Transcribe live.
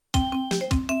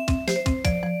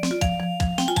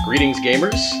Greetings,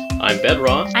 gamers. I'm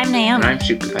Bedron. I'm Naomi. And I'm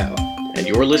Shukapow. And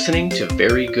you're listening to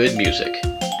Very Good Music,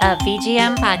 a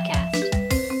VGM podcast.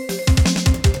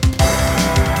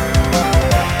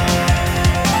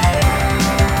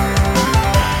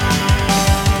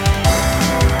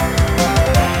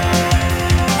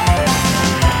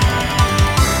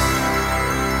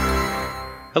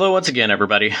 Hello once again,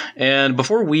 everybody. And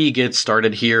before we get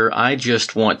started here, I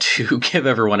just want to give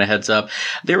everyone a heads up.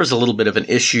 There was a little bit of an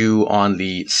issue on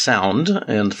the sound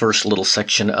in the first little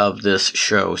section of this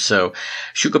show. So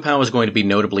Shukapow is going to be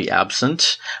notably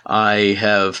absent. I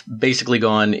have basically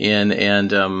gone in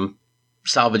and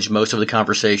salvaged most of the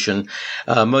conversation.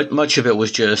 Much of it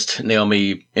was just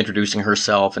Naomi introducing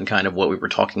herself and kind of what we were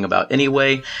talking about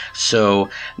anyway, so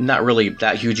not really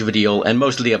that huge of a deal, and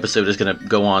most of the episode is going to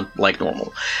go on like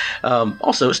normal.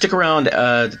 Also, stick around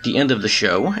at the end of the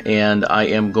show, and I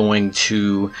am going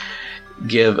to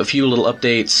give a few little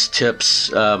updates, tips,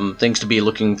 things to be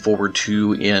looking forward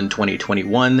to in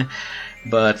 2021.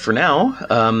 But for now,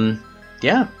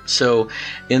 so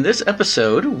in this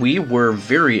episode, we were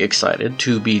very excited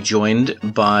to be joined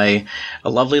by a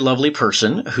lovely, lovely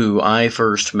person who I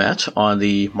first met on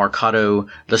the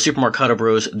Super Marcato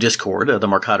Bros Discord, the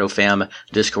Marcato Fam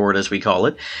Discord as we call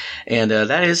it, and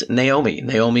that is Naomi.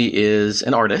 Naomi is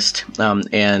an artist,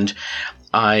 and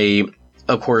I,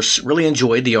 of course, really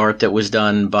enjoyed the art that was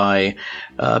done by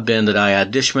Ben the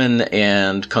Dyad Dishman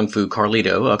and Kung Fu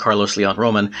Carlito, Carlos Leon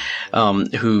Roman,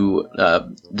 who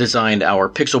designed our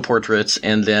pixel portraits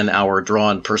and then our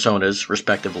drawn personas,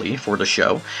 respectively, for the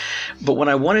show. But when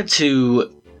I wanted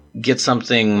to get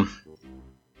something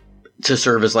to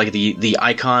serve as like the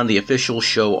icon, the official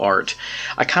show art,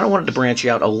 I kind of wanted to branch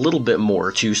out a little bit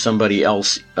more to somebody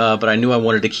else, but I knew I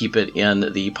wanted to keep it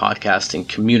in the podcasting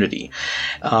community.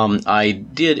 I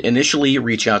did initially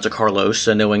reach out to Carlos,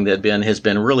 knowing that Ben has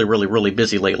been really, really, really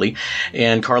busy lately,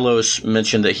 and Carlos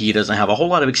mentioned that he doesn't have a whole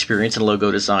lot of experience in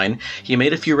logo design. He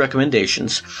made a few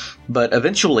recommendations, but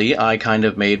eventually I kind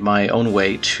of made my own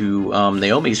way to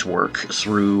Naomi's work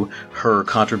through her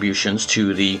contributions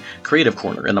to the Creative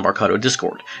Corner in the Marcato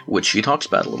Discord, which she talks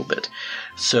about a little bit.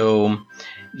 So,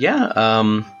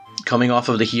 coming off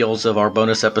of the heels of our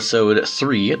bonus episode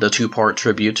 3, the 2-part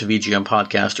tribute to VGM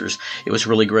podcasters, it was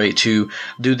really great to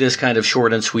do this kind of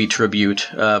short and sweet tribute,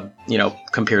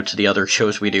 compared to the other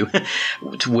shows we do,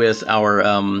 with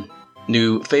our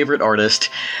new favorite artist.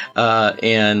 I'm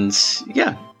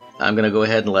going to go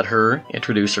ahead and let her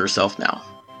introduce herself now.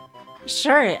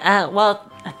 Sure.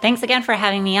 Thanks again for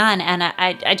having me on. And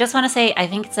I just want to say, I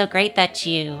think it's so great that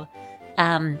you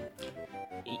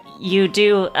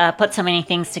do put so many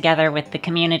things together with the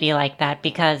community like that,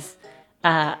 because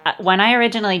when I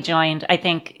originally joined, I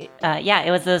think,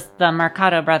 it was the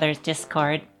Marcato Brothers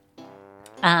Discord,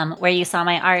 where you saw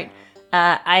my art.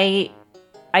 I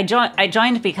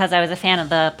joined because I was a fan of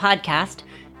the podcast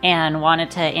and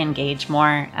wanted to engage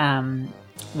more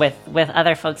with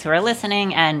other folks who are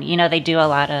listening, and they do a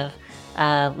lot of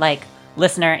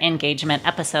listener engagement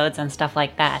episodes and stuff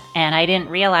like that. And I didn't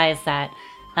realize that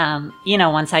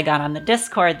once I got on the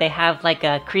Discord, they have like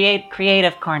a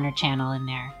creative corner channel in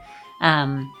there.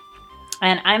 And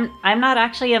I'm not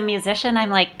actually a musician.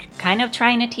 I'm like kind of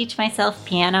trying to teach myself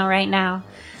piano right now.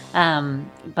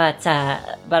 But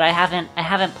I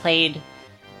haven't played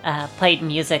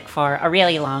music for a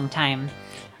really long time.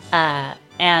 But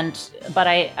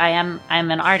I'm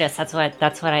an artist. That's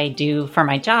what I do for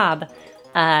my job.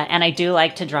 And I do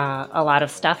like to draw a lot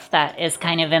of stuff that is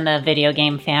kind of in the video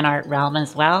game fan art realm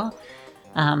as well.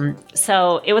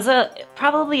 So it was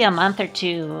probably a month or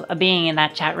two of being in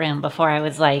that chat room before I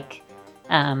was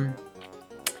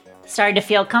started to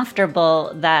feel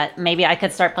comfortable that maybe I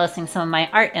could start posting some of my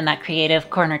art in that Creative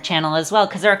Corner channel as well.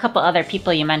 Because there are a couple other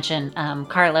people you mentioned,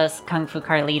 Carlos, Kung Fu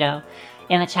Carlito,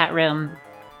 in the chat room.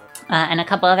 And a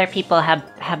couple other people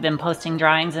have been posting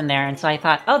drawings in there. And so I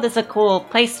thought, this is a cool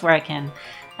place where I can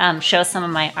show some of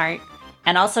my art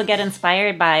and also get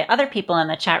inspired by other people in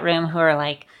the chat room who are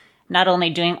like not only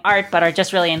doing art, but are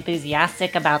just really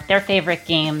enthusiastic about their favorite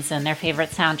games and their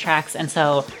favorite soundtracks. And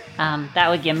so that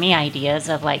would give me ideas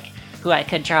of like who I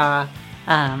could draw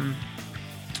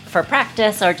for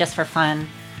practice or just for fun.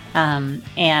 That's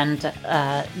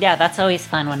always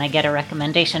fun when I get a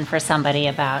recommendation for somebody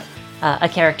about a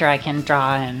character I can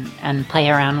draw and play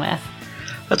around with.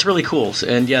 That's really cool.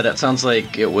 And yeah, that sounds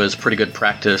like it was pretty good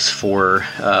practice for,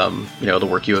 the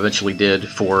work you eventually did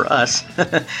for us.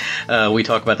 We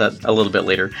talk about that a little bit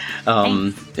later.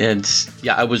 And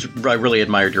yeah, I really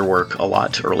admired your work a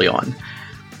lot early on.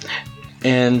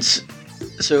 And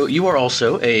so you are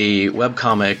also a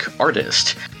webcomic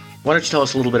artist. Why don't you tell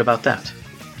us a little bit about that?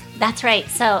 That's right.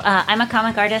 So I'm a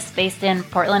comic artist based in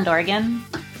Portland, Oregon.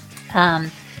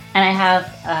 And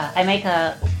I make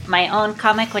my own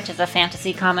comic, which is a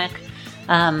fantasy comic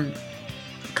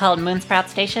called Moonsprout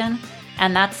Station.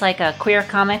 And that's like a queer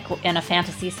comic in a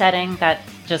fantasy setting that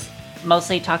just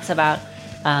mostly talks about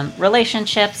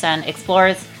relationships and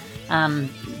explores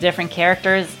different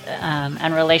characters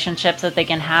and relationships that they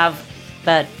can have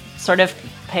that sort of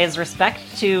pays respect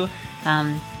to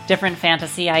different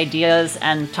fantasy ideas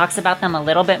and talks about them a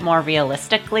little bit more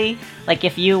realistically. Like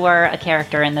if you were a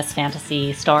character in this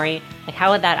fantasy story, like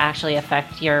how would that actually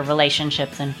affect your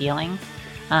relationships and feelings?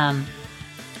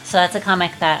 So that's a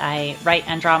comic that I write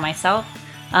and draw myself.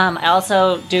 I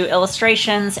also do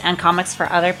illustrations and comics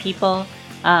for other people.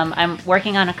 I'm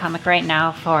working on a comic right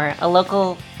now for a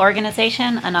local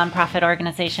organization, a nonprofit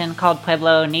organization called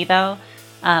Pueblo Unido,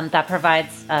 that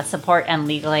provides support and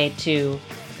legal aid to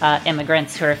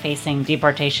immigrants who are facing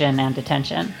deportation and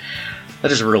detention.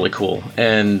 That is really cool.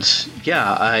 And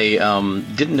yeah, I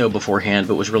didn't know beforehand,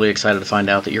 but was really excited to find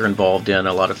out that you're involved in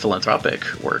a lot of philanthropic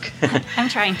work. I'm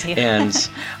trying to. And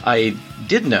I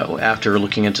did know after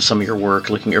looking into some of your work,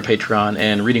 looking at your Patreon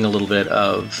and reading a little bit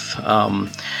of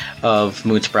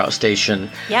Moonsprout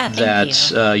Station,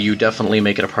 that you definitely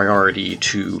make it a priority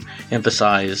to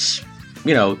emphasize,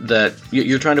 that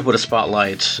you're trying to put a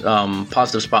spotlight,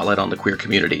 positive spotlight on the queer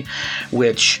community,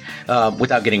 which,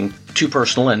 without getting too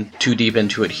personal and too deep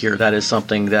into it here, that is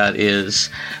something that is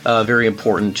very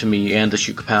important to me and the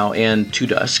Shukapow and to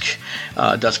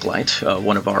Dusklight,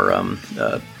 one of our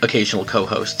occasional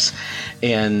co-hosts.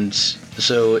 And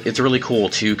so it's really cool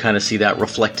to kind of see that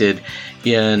reflected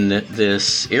in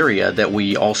this area that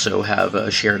we also have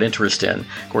a shared interest in,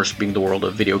 of course, being the world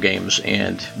of video games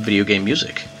and video game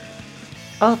music.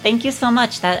 Oh, thank you so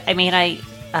much. I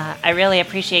really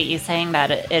appreciate you saying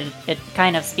that. It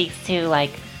kind of speaks to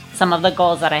like some of the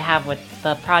goals that I have with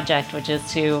the project, which is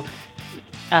to,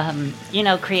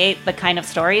 create the kind of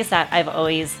stories that I've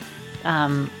always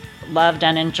loved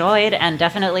and enjoyed, and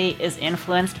definitely is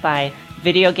influenced by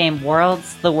video game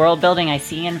worlds, the world building I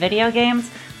see in video games,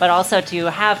 but also to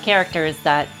have characters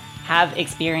that have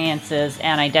experiences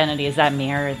and identities that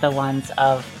mirror the ones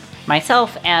of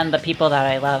myself and the people that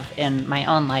I love in my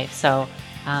own life. So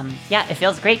it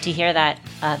feels great to hear that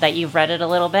you've read it a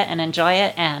little bit and enjoy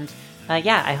it. And I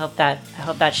hope that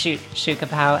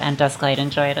Shukapow and Dusklight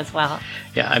enjoy it as well.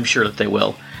 Yeah, I'm sure that they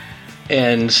will.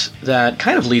 And that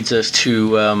kind of leads us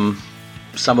to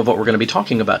some of what we're going to be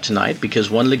talking about tonight, because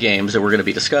one of the games that we're going to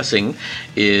be discussing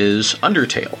is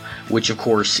Undertale, which of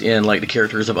course in like the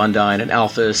characters of Undyne and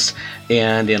Alphys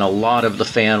and in a lot of the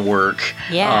fan work,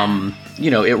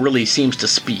 it really seems to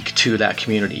speak to that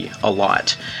community a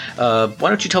lot. Why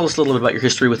don't you tell us a little bit about your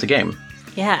history with the game?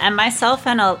 Yeah, and myself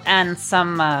and a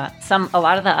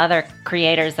lot of the other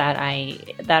creators that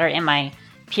are in my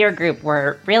peer group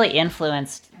were really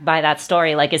influenced by that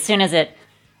story. Like as soon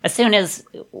as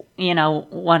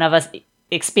one of us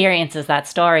experiences that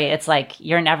story, it's like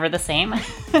you're never the same,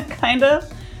 kind of.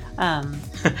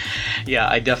 Yeah,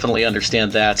 I definitely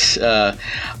understand that.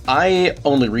 I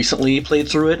only recently played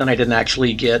through it, and I didn't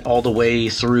actually get all the way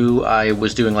through. I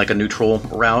was doing like a neutral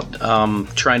route,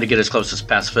 trying to get as close as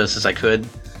pacifist as I could.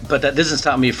 But that doesn't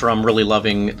stop me from really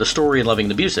loving the story and loving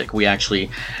the music. We actually,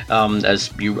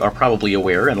 as you are probably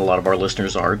aware, and a lot of our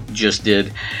listeners are, just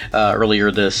did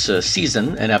earlier this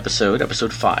season an episode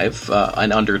 5, an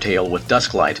Undertale with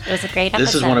Dusklight. It was a great episode.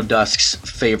 This is one of Dusk's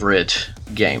favorite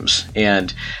games,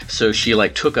 and so she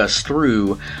took us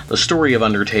through the story of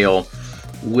Undertale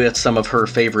with some of her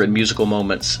favorite musical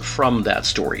moments from that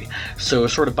story. So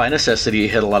sort of by necessity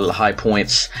hit a lot of the high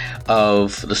points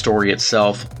of the story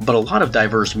itself, but a lot of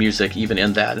diverse music even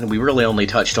in that, and we really only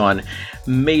touched on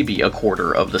maybe a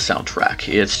quarter of the soundtrack.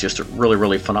 It's just really,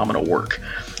 really phenomenal work.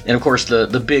 And of course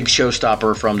the big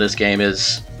showstopper from this game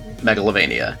is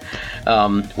Megalovania,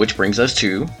 which brings us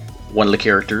to one of the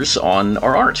characters on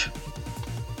our art.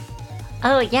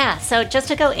 Oh yeah, so just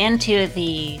to go into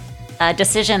the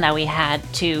decision that we had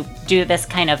to do this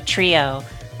kind of trio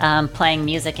playing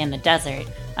music in the desert.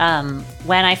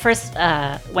 When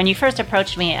you first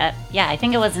approached me, I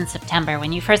think it was in September,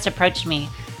 when you first approached me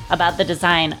about the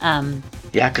design.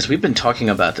 Yeah, because we've been talking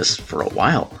about this for a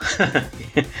while.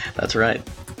 That's right.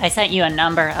 I sent you a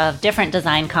number of different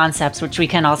design concepts, which we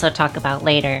can also talk about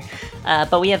later.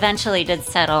 But we eventually did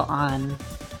settle on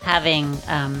having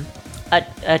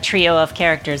a trio of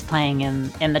characters playing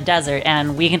in the desert,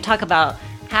 and we can talk about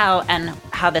how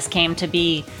this came to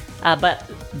be.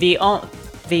 But the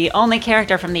only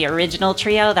character from the original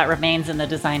trio that remains in the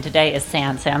design today is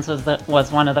Sans. Sans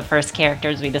was one of the first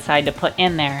characters we decided to put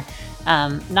in there,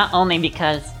 not only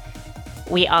because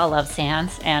we all love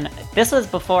Sans, and this was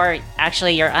before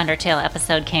actually your Undertale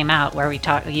episode came out, where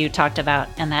you talked about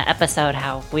in that episode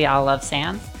how we all love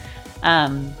Sans.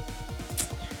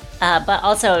 But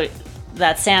also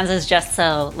that Sans is just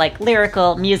so like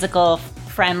lyrical, musical,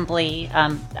 friendly,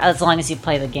 as long as you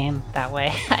play the game that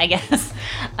way, I guess.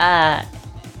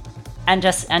 And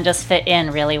just fit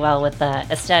in really well with the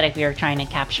aesthetic we were trying to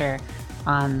capture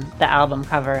on the album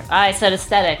cover. I said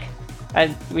aesthetic.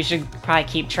 We should probably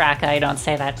keep track. I don't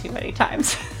say that too many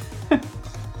times.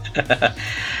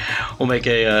 We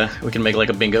can make like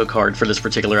a bingo card for this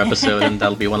particular episode, and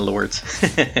that'll be one of the words.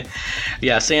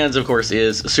 Yeah, Sans, of course,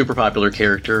 is a super popular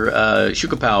character.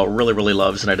 Shukapao really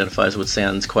loves and identifies with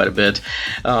Sans quite a bit.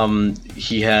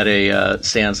 He had a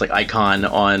Sans like icon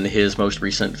on his most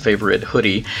recent favorite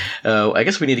hoodie. I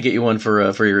guess we need to get you one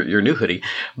for your new hoodie.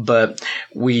 But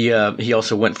he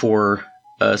also went for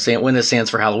went as Sans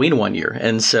for Halloween one year,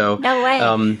 and so no way.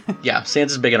 Yeah,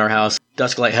 Sans is big in our house.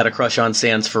 Dusklight had a crush on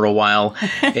Sans for a while,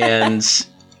 and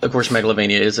of course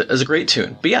Megalovania is a great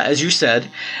tune. But yeah, as you said,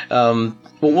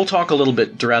 we'll talk a little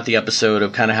bit throughout the episode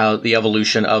of kind of how the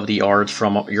evolution of the art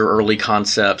from your early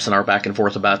concepts and our back and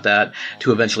forth about that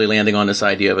to eventually landing on this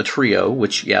idea of a trio,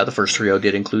 which, yeah, the first trio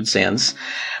did include Sans,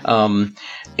 and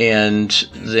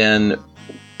then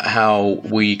how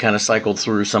we kind of cycled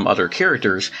through some other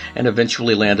characters and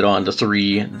eventually landed on the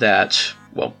three that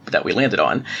we landed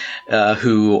on,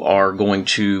 who are going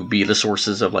to be the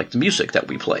sources of like the music that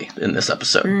we play in this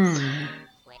episode.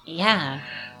 Yeah.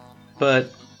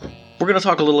 But we're going to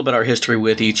talk a little about our history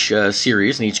with each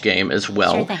series and each game as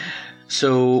well. Sure thing.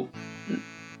 So,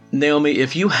 Naomi,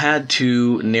 if you had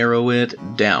to narrow it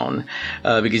down,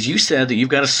 because you said that you've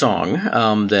got a song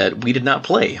that we did not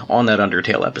play on that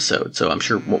Undertale episode, so I'm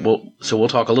sure we'll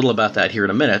talk a little about that here in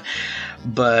a minute.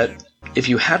 But if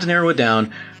you had to narrow it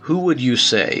down, who would you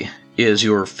say is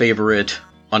your favorite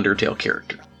Undertale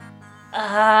character?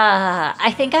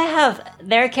 I think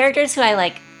there are characters who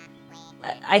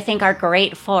I think are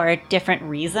great for different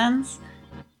reasons.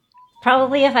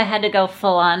 Probably if I had to go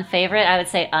full-on favorite, I would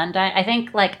say Undyne. I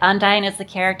think like Undyne is the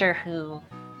character who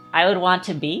I would want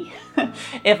to be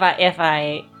Undyne's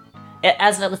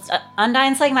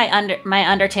like my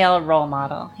Undertale role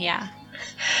model. Yeah.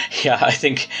 Yeah, I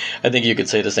think you could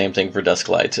say the same thing for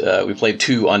Dusklight. We played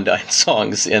 2 Undyne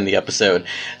songs in the episode,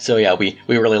 so yeah, we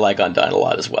really like Undyne a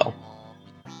lot as well.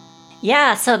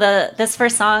 Yeah, so this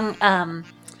first song,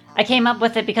 I came up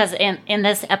with it because in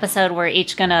this episode we're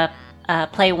each gonna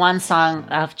play one song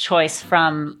of choice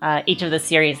from each of the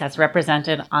series that's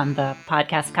represented on the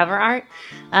podcast cover art,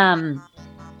 and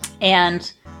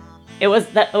it was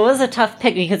a tough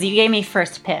pick because you gave me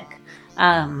first pick.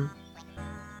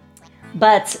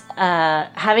 But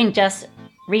having just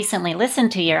recently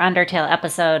listened to your Undertale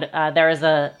episode, there was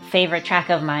a favorite track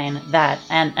of mine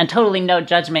and totally no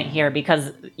judgment here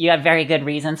because you have very good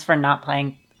reasons for not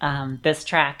playing this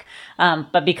track.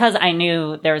 But because I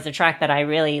knew there was a track that I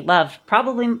really loved,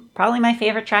 probably my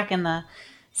favorite track in the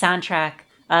soundtrack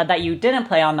that you didn't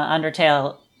play on the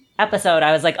Undertale episode,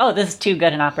 I was like, oh, this is too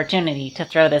good an opportunity to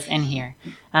throw this in here.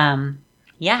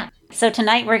 Yeah. So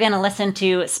tonight we're going to listen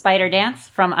to Spider Dance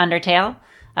from Undertale,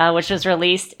 which was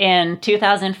released in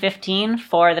 2015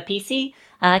 for the PC,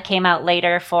 came out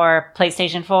later for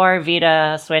PlayStation 4,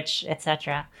 Vita, Switch,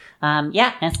 etc. And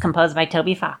it's composed by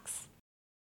Toby Fox.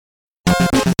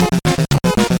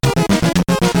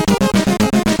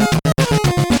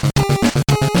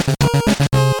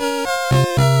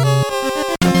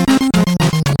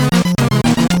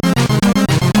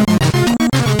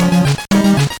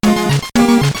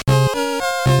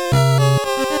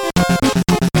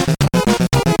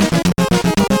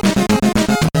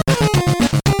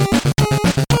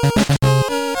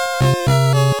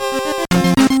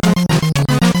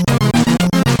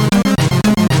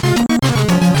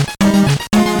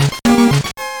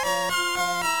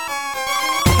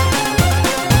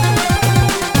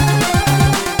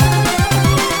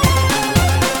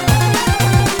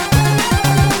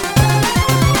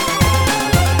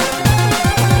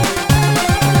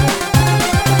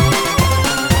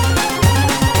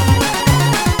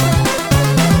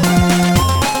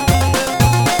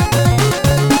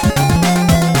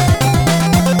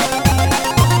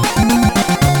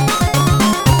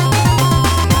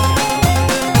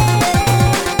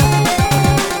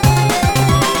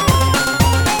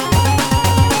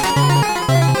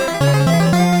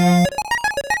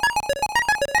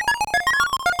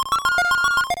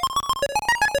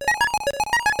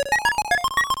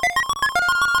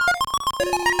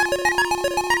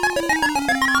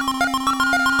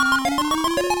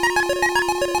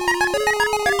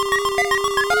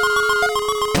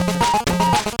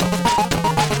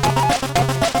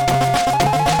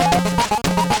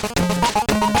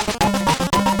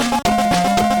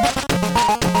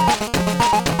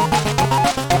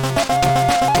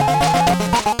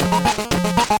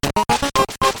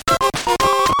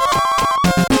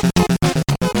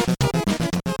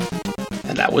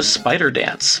 that was Spider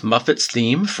Dance, Muffet's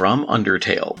theme from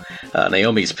Undertale,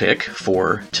 Naomi's pick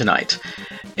for tonight.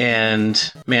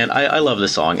 And man, I love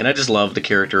this song, and I just love the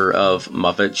character of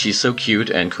Muffet. She's so cute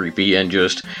and creepy and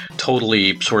just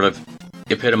totally sort of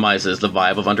epitomizes the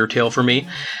vibe of Undertale for me.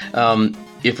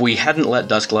 If we hadn't let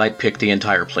Dusklight pick the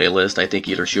entire playlist, I think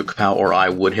either Shukapau or I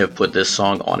would have put this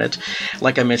song on it.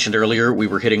 Like I mentioned earlier, we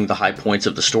were hitting the high points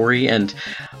of the story, and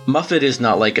Muffet is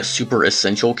not like a super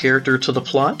essential character to the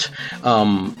plot,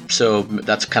 so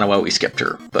that's kind of why we skipped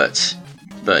her. But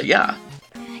yeah.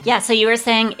 Yeah, so you were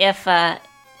saying if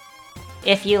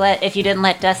you didn't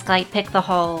let Dusklight pick the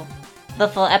full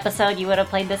episode, you would have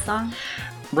played this song?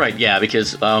 Right, yeah,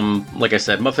 because, like I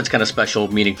said, Muffet's kind of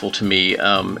special, meaningful to me,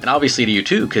 and obviously to you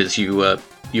too, because you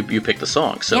picked the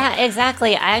song. So yeah,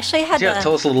 exactly. I actually had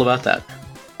tell us a little about that.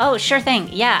 Oh, sure thing.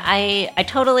 Yeah, I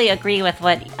totally agree with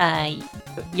what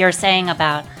you're saying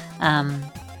about. I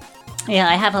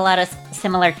have a lot of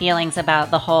similar feelings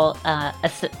about the whole.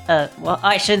 Well,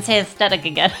 I shouldn't say aesthetic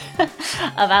again.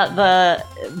 About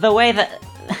the way that.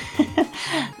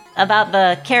 About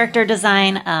the character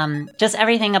design, just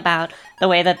everything about the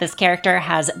way that this character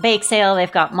has bake sale.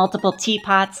 They've got multiple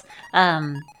teapots.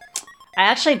 I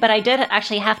did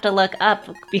actually have to look up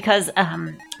because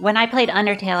when I played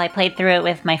Undertale, I played through it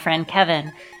with my friend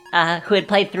Kevin, who had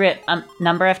played through it a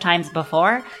number of times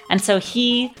before, and so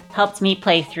he helped me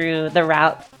play through the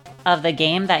route of the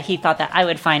game that he thought that I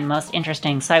would find most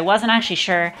interesting. So I wasn't actually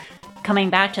sure, coming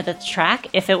back to the track,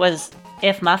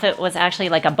 if Muffet was actually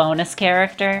like a bonus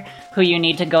character who you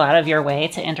need to go out of your way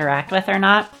to interact with or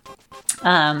not.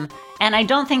 And I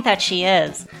don't think that she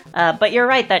is. But you're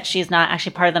right that she's not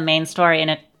actually part of the main story.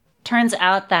 And it turns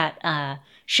out that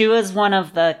she was one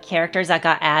of the characters that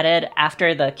got added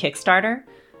after the Kickstarter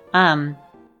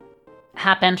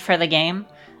happened for the game.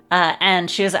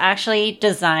 And she was actually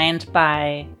designed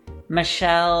by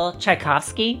Michelle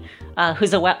Tchaikovsky,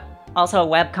 who's also a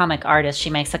webcomic artist. She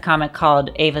makes a comic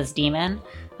called Ava's Demon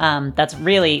that's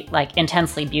really like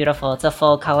intensely beautiful. It's a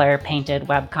full color painted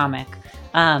webcomic.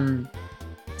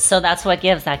 So that's what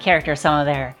gives that character some of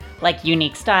their like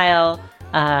unique style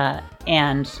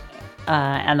and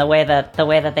the way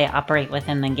that they operate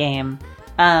within the game.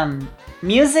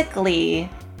 Musically,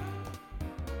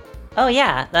 oh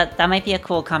yeah, that might be a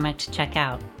cool comic to check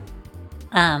out.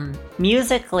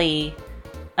 Musically,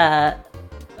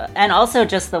 and also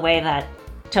just the way that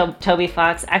Toby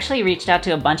Fox actually reached out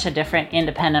to a bunch of different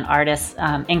independent artists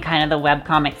in kind of the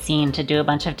webcomic scene to do a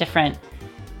bunch of different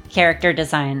character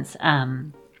designs.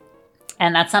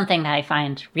 And that's something that I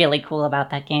find really cool about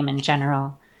that game in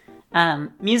general.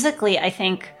 Musically, I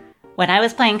think when I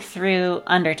was playing through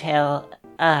Undertale,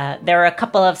 there were a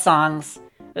couple of songs.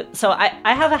 So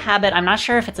I have a habit, I'm not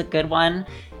sure if it's a good one.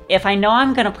 If I know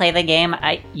I'm going to play the game,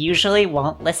 I usually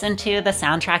won't listen to the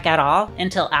soundtrack at all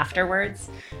until afterwards,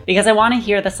 because I want to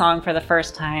hear the song for the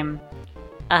first time,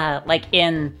 like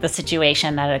in the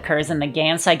situation that occurs in the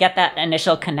game, so I get that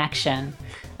initial connection.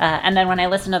 And then when I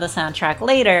listen to the soundtrack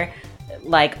later,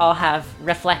 like I'll have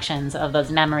reflections of those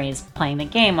memories playing the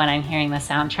game when I'm hearing the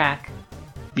soundtrack.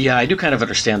 Yeah, I do kind of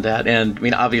understand that, and I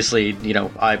mean, obviously,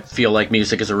 I feel like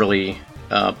music is a really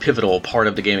pivotal part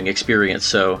of the gaming experience,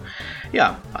 so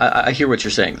yeah, I hear what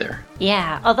you're saying there.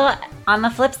 Yeah, although on the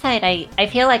flip side, I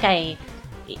feel like I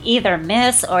either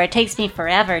miss or it takes me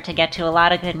forever to get to a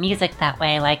lot of good music that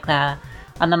way. Like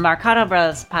on the Marcato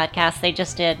Bros podcast, they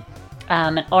just did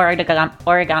an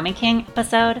Origami King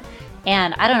episode,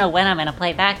 and I don't know when I'm going to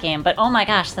play that game, but oh my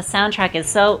gosh, the soundtrack is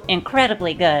so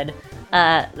incredibly good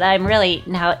that I'm really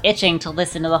now itching to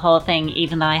listen to the whole thing,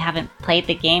 even though I haven't played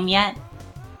the game yet.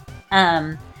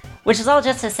 Which is all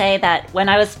just to say that when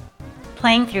I was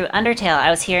playing through Undertale,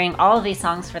 I was hearing all of these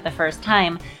songs for the first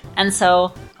time, and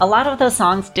so a lot of those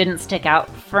songs didn't stick out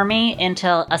for me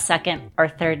until a second or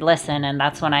third listen, and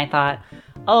that's when I thought,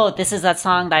 oh, this is that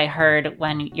song that I heard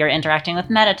when you're interacting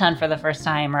with Mettaton for the first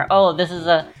time, or oh, this is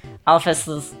a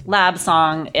Alphys Lab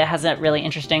song, it has a really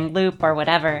interesting loop, or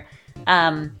whatever.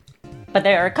 But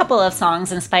there are a couple of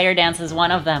songs, and Spider Dance is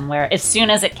one of them, where as soon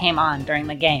as it came on during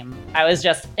the game, I was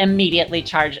just immediately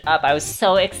charged up. I was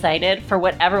so excited for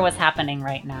whatever was happening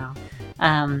right now,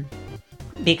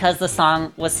 because the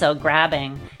song was so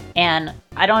grabbing. And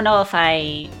I don't know if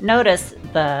I noticed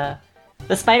the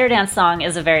Spider Dance song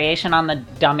is a variation on the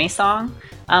Dummy song,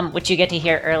 which you get to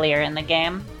hear earlier in the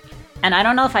game. And I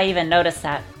don't know if I even noticed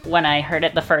that when I heard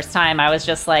it the first time. I was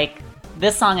just like,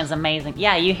 this song is amazing.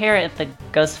 Yeah, you hear it at the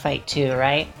Ghost Fight too,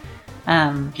 right?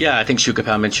 Yeah, I think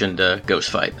Shukapau mentioned Ghost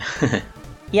Fight.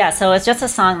 Yeah, so it's just a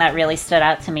song that really stood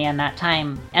out to me in that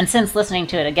time. And since listening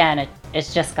to it again,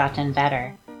 it's just gotten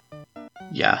better.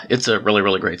 Yeah, it's a really,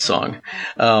 really great song.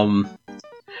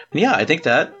 Yeah, I think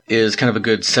that is kind of a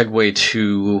good segue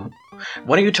to...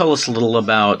 Why don't you tell us a little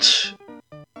about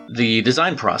the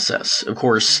design process? Of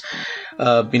course,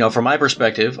 from my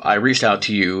perspective, I reached out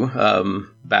to you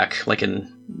back like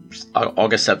in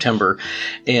August, September,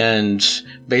 and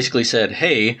basically said,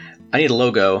 hey, I need a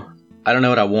logo. I don't know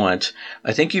what I want.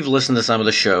 I think you've listened to some of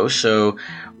the show, so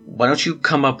why don't you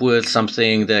come up with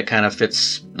something that kind of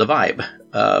fits the vibe,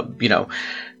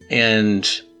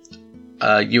 And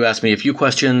you asked me a few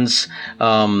questions,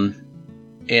 and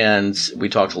we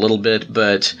talked a little bit,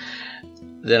 but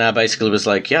then I basically was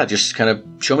like, yeah, just kind of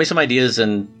show me some ideas,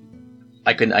 and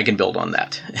I can build on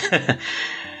that.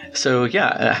 So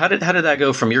yeah, how did that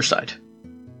go from your side?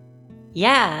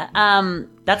 Yeah,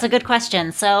 that's a good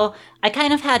question. So I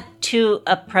kind of had two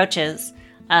approaches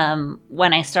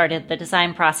when I started the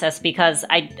design process, because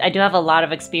I do have a lot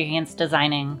of experience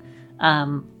designing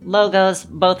logos,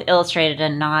 both illustrated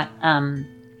and not,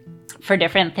 for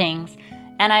different things.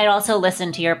 And I'd also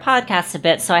listened to your podcast a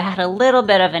bit, so I had a little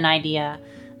bit of an idea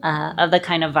of the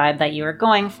kind of vibe that you were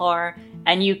going for.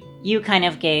 And you kind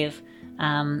of gave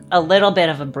a little bit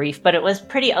of a brief, but it was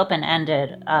pretty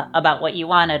open-ended about what you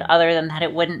wanted, other than that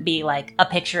it wouldn't be like a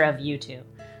picture of you two,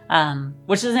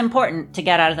 which is important to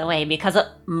get out of the way, because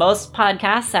most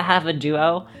podcasts that have a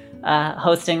duo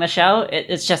hosting the show,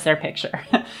 it's just their picture.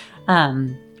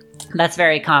 That's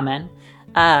very common.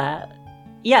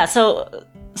 So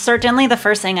certainly the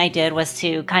first thing I did was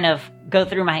to kind of go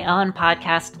through my own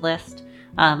podcast list.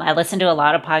 I listened to a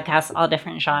lot of podcasts, all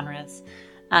different genres,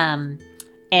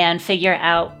 and figure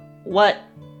out which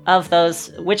of those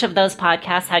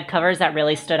podcasts had covers that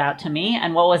really stood out to me,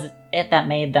 and what was it that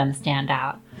made them stand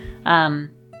out. And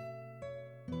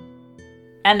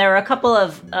there were a couple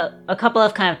of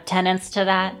kind of tenets to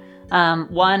that.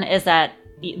 One is that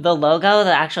the logo,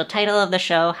 the actual title of the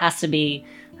show, has to be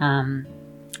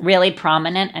really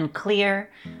prominent and clear,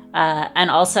 and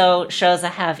also shows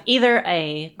that have either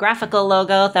a graphical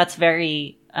logo that's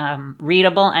very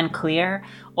readable and clear,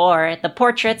 or the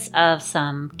portraits of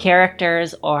some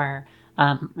characters or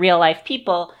real life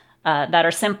people that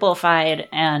are simplified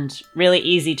and really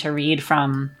easy to read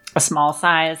from a small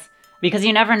size, because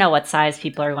you never know what size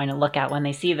people are going to look at when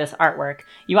they see this artwork.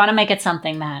 You want to make it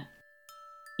something that,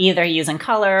 either using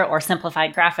color or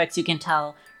simplified graphics, you can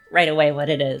tell right away what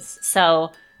it is.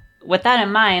 So with that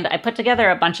in mind, I put together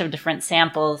a bunch of different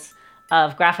samples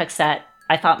of graphics that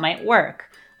I thought might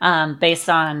work, based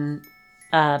on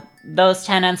those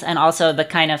tenets, and also the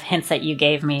kind of hints that you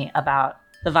gave me about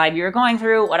the vibe you were going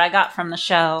through, what I got from the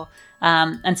show.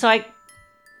 And so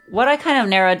what I kind of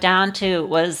narrowed down to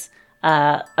was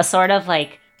a sort of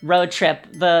like road trip.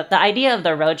 The idea of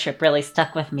the road trip really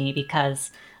stuck with me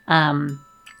because,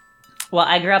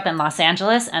 I grew up in Los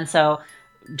Angeles, and so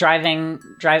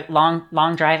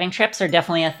long driving trips are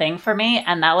definitely a thing for me.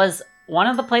 And that was one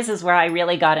of the places where I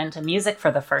really got into music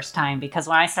for the first time, because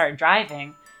when I started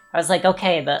driving, I was like,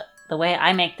 okay, the way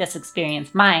I make this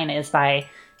experience mine is by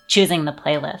choosing the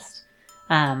playlist.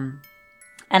 And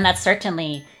that's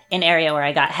certainly an area where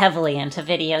I got heavily into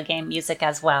video game music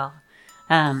as well.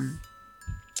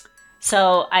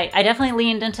 So I definitely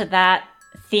leaned into that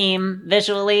theme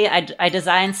visually. I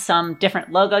designed some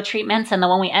different logo treatments, and the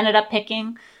one we ended up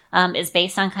picking is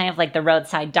based on kind of like the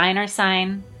roadside diner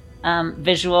sign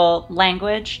visual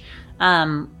language.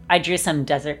 I drew some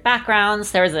desert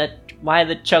backgrounds. There was a "why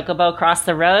the chocobo crossed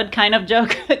the road" kind of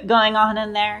joke going on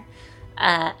in there.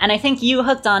 And I think you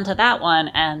hooked onto that one.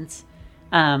 And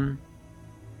and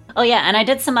I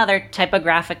did some other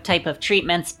typographic type of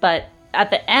treatments, but at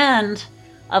the end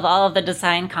of all of the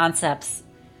design concepts,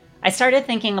 I started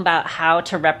thinking about how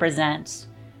to represent,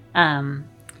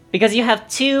 because you have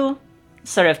two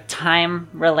sort of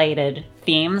time-related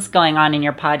themes going on in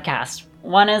your podcast.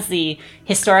 One is the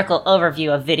historical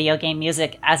overview of video game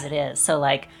music as it is. So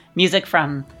like music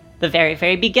from the very,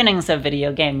 very beginnings of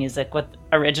video game music with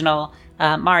original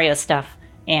Mario stuff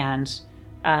and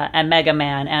Mega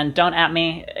Man. And don't at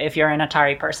me if you're an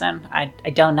Atari person. I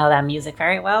don't know that music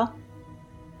very well.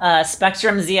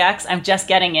 Spectrum ZX, I'm just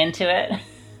getting into it.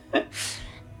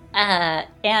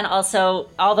 And also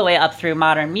all the way up through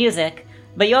modern music.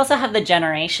 But you also have the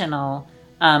generational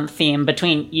theme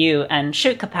between you and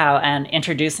Shoot Kapow, and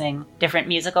introducing different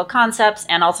musical concepts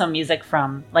and also music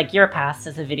from like your past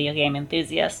as a video game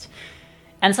enthusiast.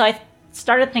 And so I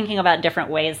started thinking about different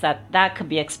ways that could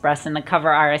be expressed in the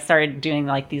cover art. I started doing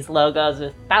like these logos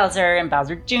with Bowser and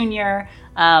Bowser Jr.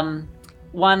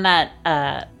 One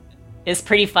that is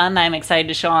pretty fun that I'm excited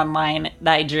to show online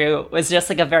that I drew was just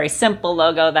like a very simple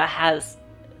logo that has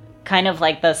kind of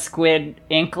like the squid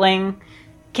inkling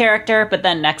character, but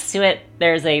then next to it,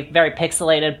 there's a very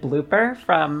pixelated blooper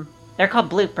from, they're called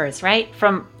bloopers, right?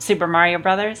 From Super Mario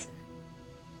Brothers.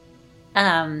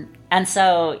 And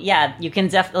so, yeah, you can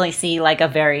definitely see like a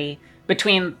very,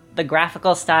 between the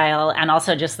graphical style and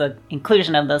also just the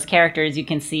inclusion of those characters, you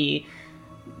can see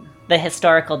the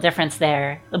historical difference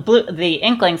there. The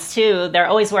Inklings too, they're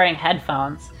always wearing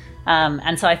headphones.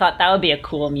 And so I thought that would be a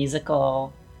cool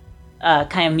musical,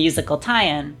 kind of musical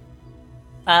tie-in.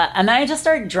 And then I just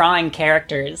started drawing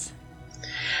characters.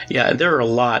 Yeah, there are a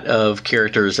lot of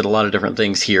characters and a lot of different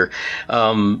things here.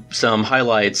 Some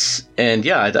highlights, and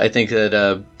yeah, I think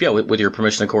that with your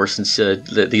permission, of course, since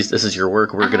this is your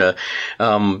work, we're gonna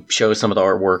show some of the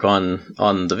artwork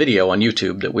on the video on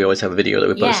YouTube. That we always have a video that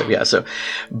we post. Yeah. So,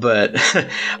 but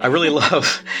I really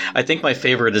love. I think my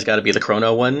favorite has got to be the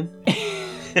Chrono one.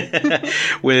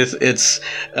 With its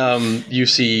you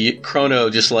see Chrono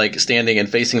just like standing and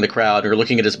facing the crowd, or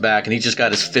looking at his back, and he's just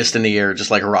got his fist in the air,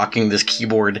 just like rocking this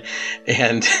keyboard.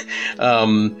 And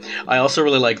I also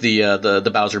really like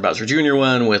the Bowser Jr.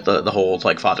 one with the whole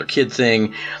like father kid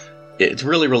thing. It's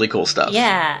really, really cool stuff.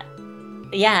 Yeah,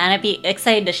 and I'd be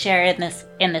excited to share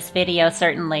in this video,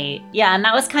 certainly. Yeah, and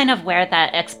that was kind of where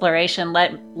that exploration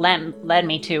led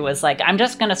me to, was like, I'm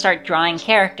just gonna start drawing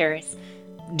characters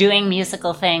doing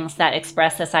musical things that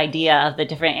express this idea of the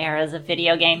different eras of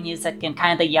video game music, and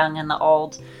kind of the young and the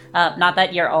old. Not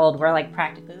that you're old, we're like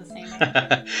practically the same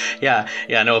age.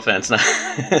 yeah, no offense.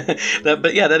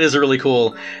 But yeah, that is a really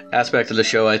cool aspect of the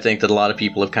show, I think, that a lot of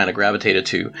people have kind of gravitated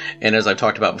to. And as I've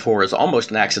talked about before, is almost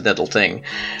an accidental thing.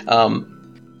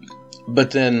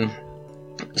 But then,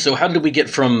 so how did we get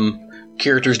from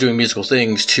characters doing musical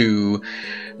things to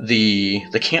the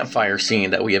campfire scene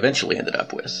that we eventually ended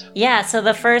up with? Yeah, so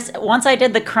once I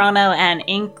did the Chrono and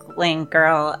Inkling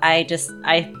girl, I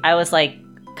was like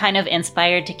kind of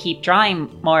inspired to keep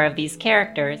drawing more of these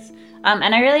characters.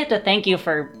 And I really have to thank you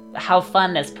for how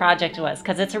fun this project was,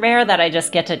 because it's rare that I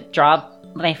just get to draw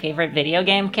my favorite video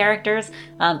game characters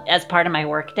as part of my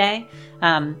workday.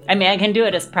 I mean, I can do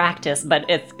it as practice, but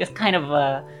it's kind of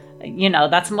a,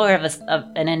 that's more of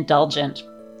an indulgent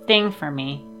thing for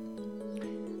me.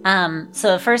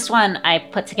 So the first one I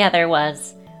put together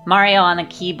was Mario on the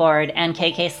keyboard and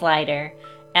KK Slider.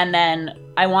 And then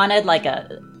I wanted like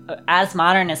a as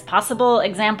modern as possible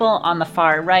example on the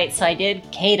far right. So I did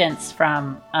Cadence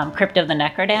from Crypt of the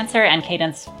Necrodancer and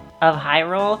Cadence of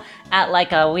Hyrule at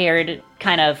like a weird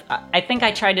kind of, I think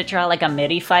I tried to draw like a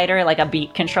MIDI fighter, like a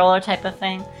beat controller type of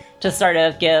thing, to sort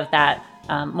of give that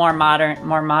more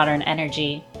modern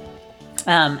energy.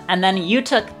 And then you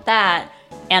took that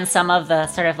and some of the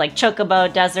sort of like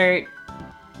Chocobo Desert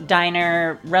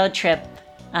Diner road trip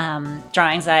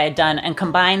drawings that I had done, and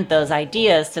combined those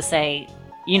ideas to say,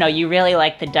 you really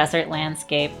like the desert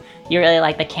landscape, you really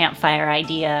like the campfire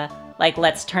idea, like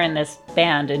let's turn this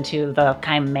band into the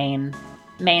kind of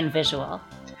main visual.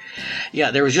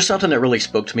 Yeah, there was just something that really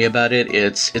spoke to me about it.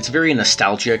 It's very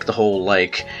nostalgic, the whole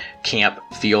like camp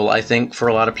feel, I think, for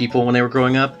a lot of people when they were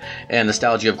growing up. And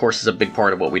nostalgia, of course, is a big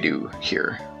part of what we do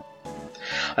here.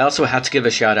 I also have to give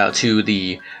a shout out to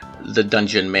the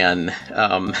Dungeon Man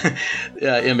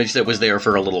image that was there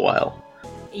for a little while.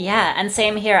 Yeah, and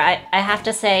same here. I have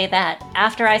to say that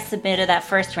after I submitted that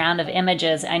first round of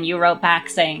images and you wrote back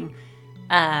saying,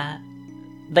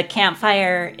 the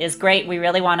campfire is great, we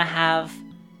really want to have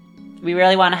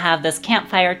this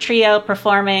campfire trio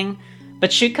performing,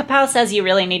 but Shoot Kapow says you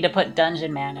really need to put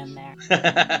Dungeon Man in there.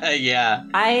 Yeah.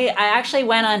 I actually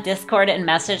went on Discord and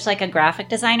messaged like a graphic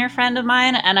designer friend of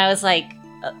mine, and I was like,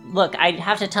 look, I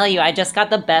have to tell you, I just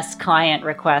got the best client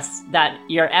request that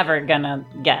you're ever gonna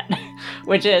get,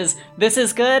 which is, this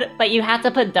is good, but you have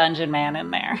to put Dungeon Man in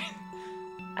there.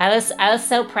 I was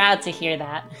so proud to hear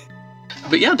that.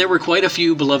 But yeah, there were quite a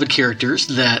few beloved characters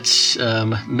that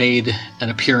made an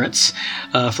appearance.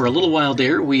 For a little while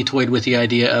there, we toyed with the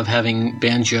idea of having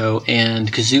Banjo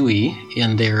and Kazooie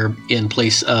in there in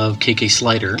place of KK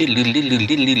Slider,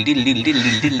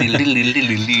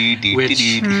 which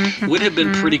would have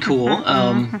been pretty cool.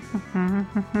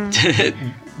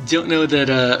 Don't know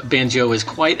that Banjo is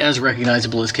quite as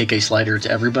recognizable as KK Slider to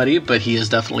everybody, but he is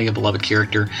definitely a beloved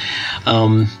character.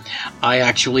 I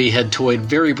actually had toyed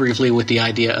very briefly with the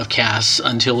idea of Cass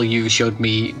until you showed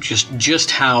me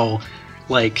just how,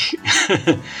 like,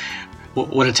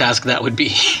 what a task that would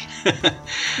be.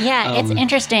 Yeah, it's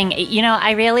interesting.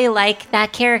 I really like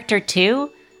that character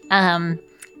too. And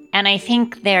I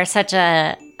think they're such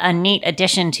a neat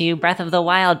addition to Breath of the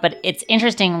Wild, but it's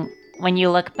interesting when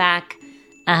you look back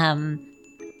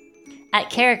at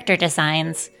character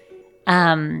designs.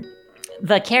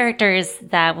 The characters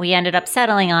that we ended up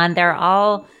settling on, they're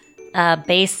all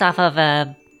based off of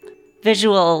a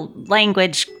visual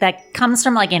language that comes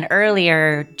from like an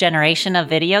earlier generation of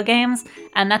video games.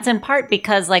 And that's in part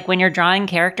because like when you're drawing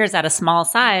characters at a small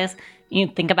size, you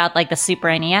think about like the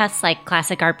Super NES, like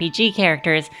classic RPG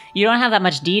characters, you don't have that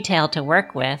much detail to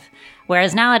work with.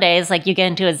 Whereas nowadays, like you get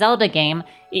into a Zelda game,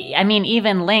 I mean,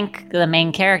 even Link, the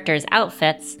main character's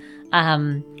outfits,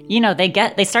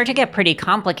 they start to get pretty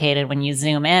complicated when you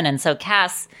zoom in. And so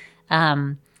Cass,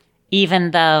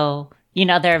 even though,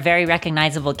 they're a very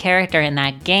recognizable character in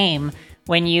that game,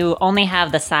 when you only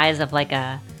have the size of like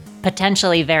a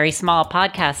potentially very small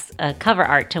podcast cover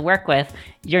art to work with,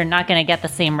 you're not going to get the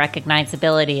same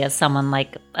recognizability as someone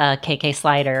like KK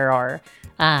Slider or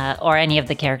any of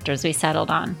the characters we settled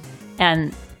on.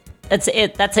 And that's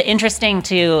interesting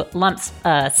to lump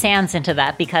Sans into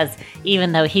that, because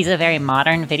even though he's a very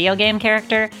modern video game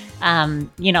character,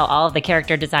 all of the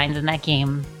character designs in that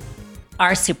game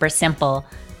are super simple.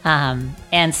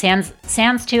 And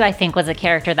Sans too, I think, was a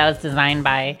character that was designed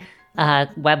by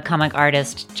webcomic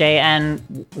artist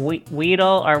J.N.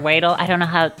 Weedle. I don't know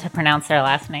how to pronounce their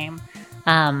last name.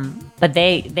 But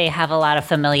they have a lot of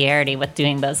familiarity with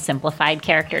doing those simplified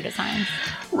character designs.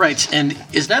 Right, and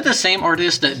is that the same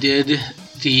artist that did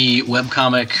the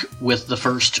webcomic with the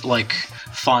first, like,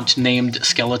 font-named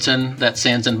skeleton that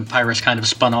Sans and Papyrus kind of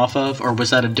spun off of, or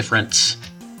was that a different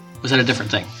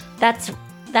thing? That's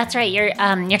right. You're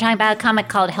talking about a comic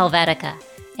called Helvetica,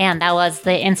 and that was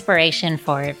the inspiration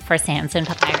for Sans and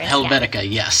Papyrus. Helvetica,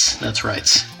 yes, that's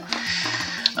right.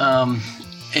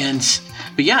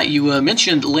 But yeah, you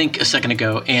mentioned Link a second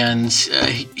ago, and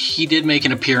he did make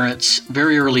an appearance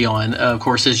very early on. Of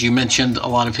course, as you mentioned, a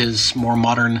lot of his more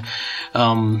modern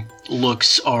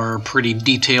looks are pretty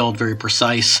detailed, very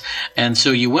precise, and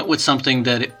so you went with something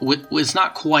that was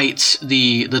not quite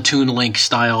the Toon Link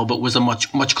style, but was a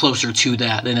much closer to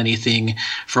that than anything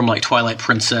from like Twilight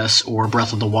Princess or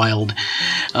Breath of the Wild,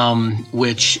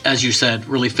 which, as you said,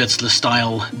 really fits the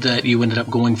style that you ended up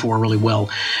going for really well.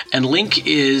 And Link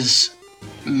is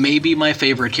maybe my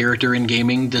favorite character in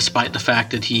gaming, despite the fact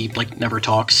that he like never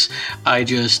talks. I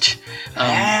just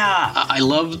I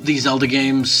love these Zelda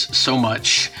games so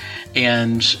much,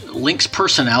 and Link's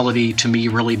personality to me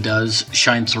really does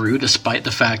shine through, despite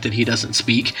the fact that he doesn't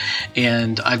speak.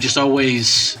 And I've just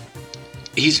always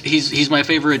he's my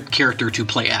favorite character to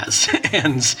play as,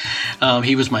 and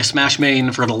he was my Smash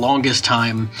main for the longest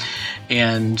time,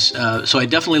 and so I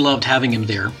definitely loved having him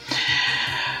there.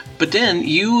 But then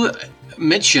you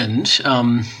mentioned,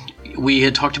 we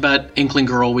had talked about Inkling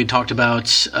Girl, we talked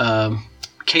about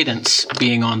Cadence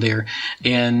being on there,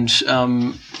 and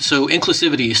so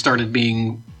inclusivity started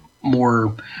being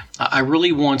more, I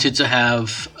really wanted to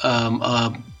have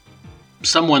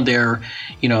someone there,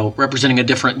 representing a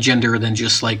different gender than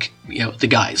just like, the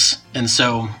guys. And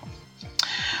so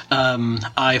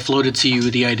I floated to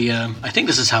you the idea, I think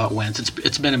this is how it went,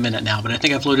 it's been a minute now, but I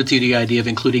think I floated to you the idea of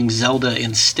including Zelda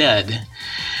instead.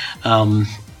 I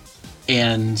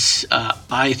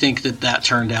think that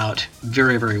turned out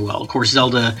very, very well. Of course,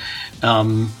 Zelda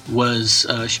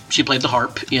she played the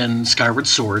harp in Skyward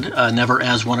Sword, never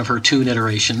as one of her Toon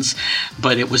iterations,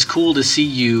 but it was cool to see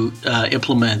you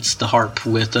implement the harp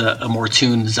with a more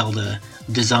Toon Zelda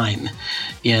design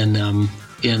in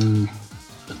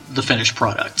the finished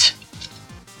product.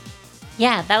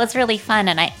 Yeah, that was really fun,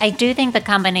 and I do think the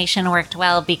combination worked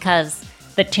well because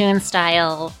the Toon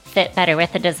style fit better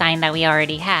with the design that we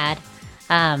already had.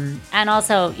 And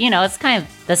also, it's kind of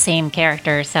the same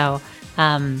character, so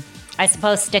I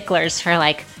suppose sticklers for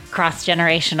like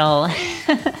cross-generational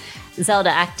Zelda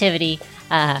activity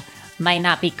might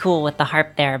not be cool with the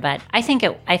harp there, but I think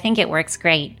it works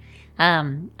great.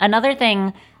 Another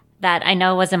thing that I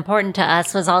know was important to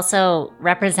us was also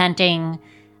representing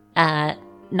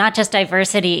not just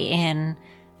diversity in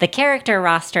the character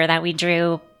roster that we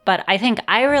drew, but I think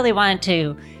I really wanted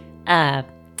to,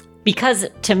 because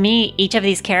to me, each of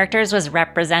these characters was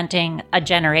representing a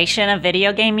generation of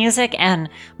video game music, and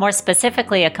more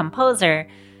specifically, a composer.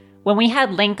 When we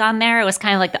had Link on there, it was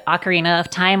kind of like the Ocarina of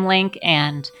Time Link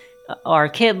or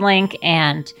Kid Link,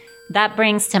 and that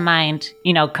brings to mind,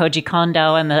 Koji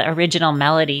Kondo and the original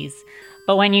melodies.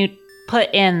 But when you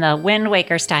put in the Wind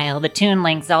Waker style, the Toon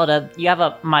Link Zelda, you have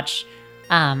a much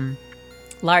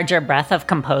larger breadth of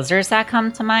composers that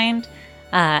come to mind.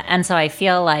 And so I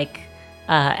feel like,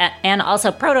 and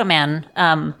also Proto Man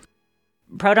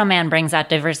brings out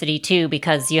diversity too,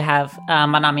 because you have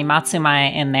Manami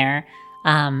Matsumae in there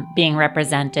being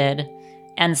represented.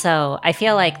 And so I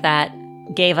feel like that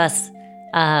gave us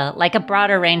like a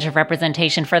broader range of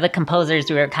representation for the composers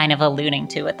we were kind of alluding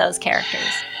to with those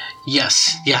characters.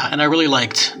 Yes, yeah, and I really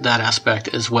liked that aspect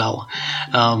as well.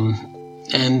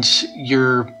 And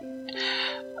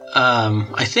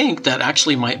I think that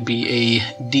actually might be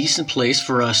a decent place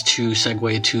for us to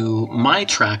segue to my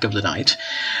track of the night.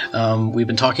 We've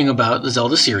been talking about the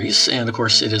Zelda series, and of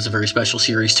course it is a very special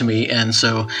series to me, and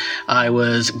so I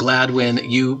was glad when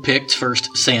you picked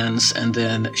first Sans, and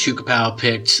then Shukapow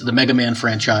picked the Mega Man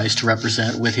franchise to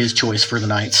represent with his choice for the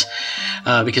night,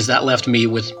 because that left me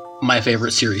with my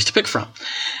favorite series to pick from.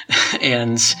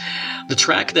 And the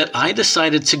track that I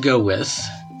decided to go with,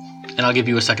 and I'll give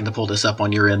you a second to pull this up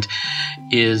on your end,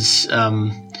 is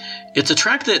it's a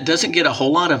track that doesn't get a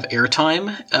whole lot of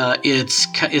airtime.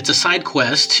 It's a side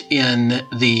quest in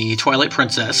the Twilight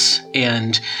Princess,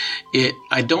 and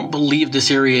I don't believe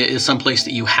this area is someplace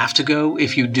that you have to go.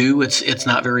 If you do, it's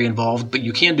not very involved, but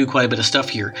you can do quite a bit of stuff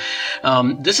here.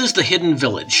 This is the Hidden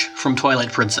Village from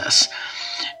Twilight Princess,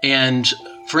 and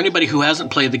for anybody who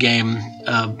hasn't played the game,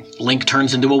 Link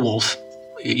turns into a wolf.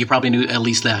 You probably knew at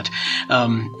least that.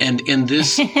 And in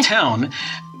this town,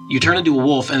 you turn into a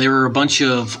wolf, and there are a bunch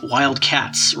of wild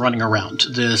cats running around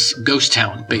this ghost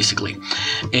town, basically.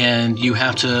 And you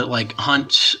have to,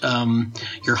 hunt.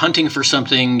 You're hunting for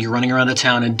something. You're running around a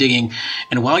town and digging.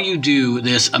 And while you do,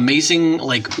 this amazing,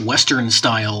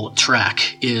 Western-style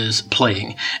track is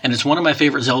playing. And it's one of my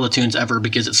favorite Zelda tunes ever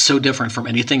because it's so different from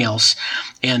anything else.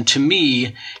 And to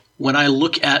me, when I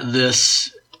look at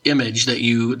this image that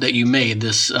you made,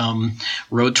 this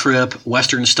road trip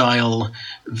Western style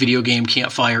video game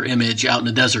campfire image out in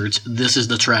the deserts, this is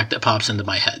the track that pops into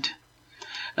my head.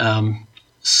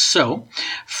 So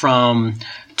from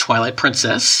Twilight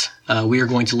Princess, we are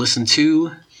going to listen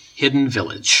to Hidden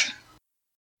Village.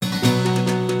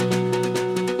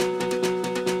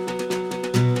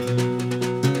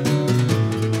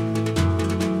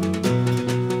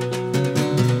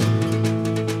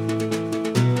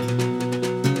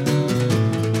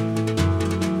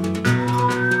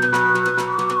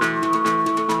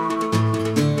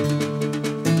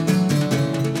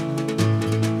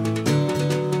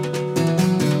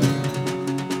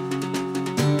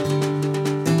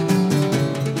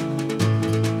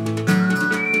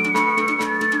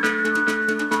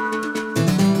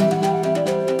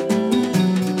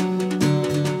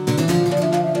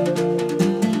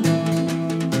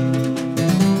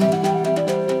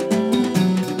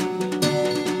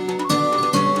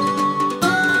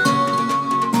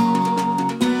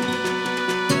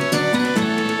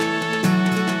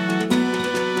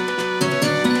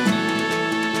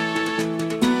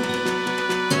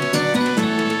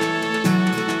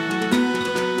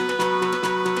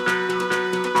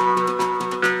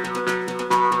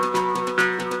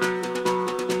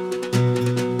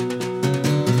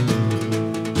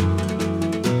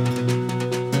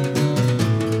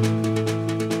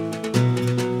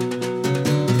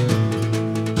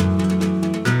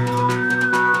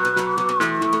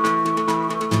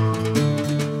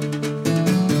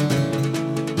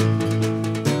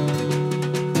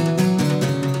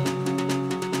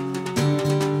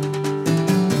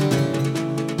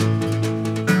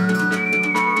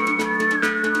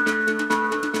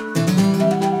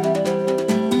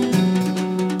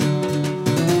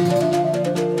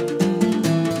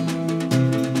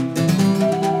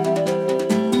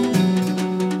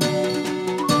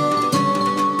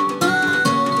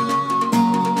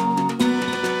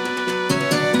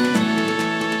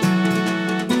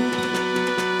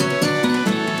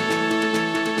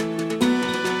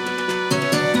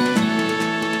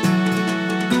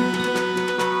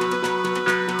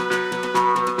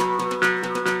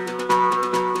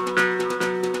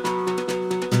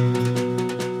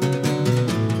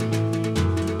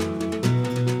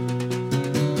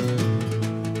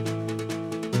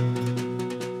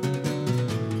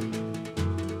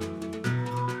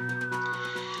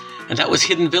 And that was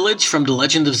Hidden Village from The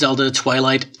Legend of Zelda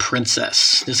Twilight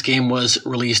Princess. This game was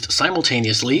released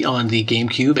simultaneously on the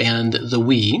GameCube and the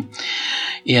Wii.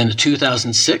 In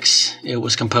 2006, it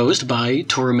was composed by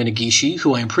Toru Minagishi,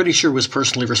 who I'm pretty sure was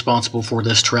personally responsible for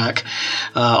this track,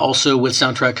 also with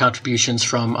soundtrack contributions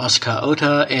from Asuka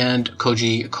Ota and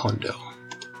Koji Kondo.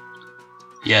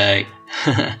 Yay.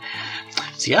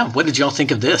 So yeah, what did y'all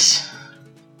think of this?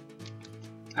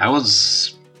 That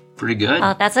was pretty good.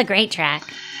 Oh, that's a great track.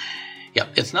 Yeah,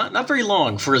 it's not very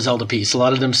long for a Zelda piece. A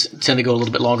lot of them tend to go a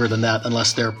little bit longer than that,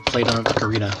 unless they're played on a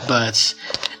ocarina. But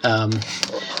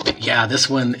yeah, this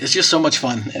one is just so much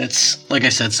fun. It's, like I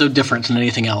said, so different than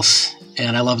anything else.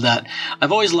 And I love that.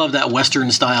 I've always loved that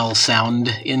Western-style sound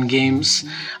in games.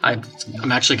 I'm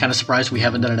actually kind of surprised we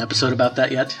haven't done an episode about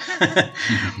that yet.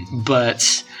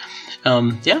 But,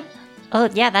 yeah, Oh,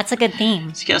 yeah, that's a good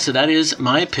theme. So, yeah, so that is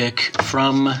my pick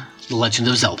from The Legend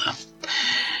of Zelda.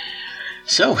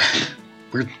 So,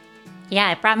 we're...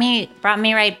 Yeah, it brought me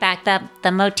right back.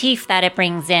 The motif that it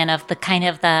brings in of the kind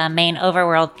of the main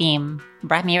overworld theme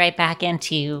brought me right back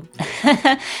into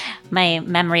my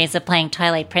memories of playing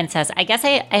Twilight Princess. I guess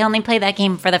I only played that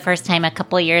game for the first time a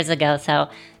couple of years ago, so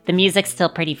the music's still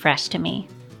pretty fresh to me.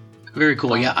 Very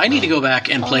cool. Yeah, I need to go back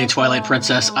and play Twilight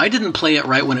Princess. I didn't play it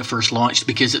right when it first launched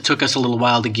because it took us a little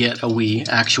while to get a Wii,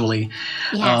 actually.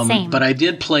 Yeah, same. But I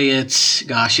did play it,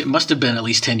 gosh, it must have been at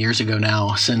least 10 years ago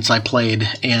now since I played.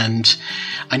 And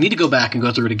I need to go back and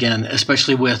go through it again,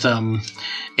 especially with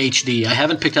HD. I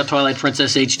haven't picked up Twilight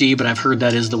Princess HD, but I've heard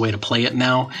that is the way to play it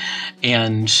now.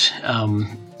 And...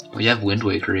 we have Wind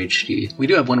Waker HD. We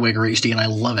do have Wind Waker HD, and I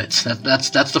love it. That's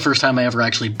the first time I ever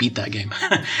actually beat that game.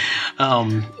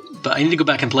 But I need to go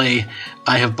back and play.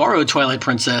 I have borrowed Twilight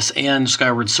Princess and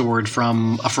Skyward Sword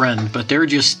from a friend, but there are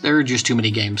just too many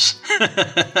games.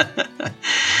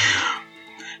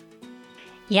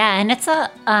 Yeah, and it's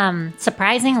a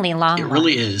surprisingly long It one.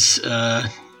 really is.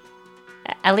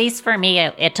 At least for me,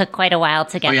 it took quite a while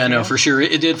to get Oh yeah, through. no, for sure.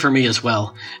 It did for me as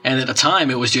well. And at the time,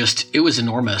 it was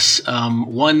enormous.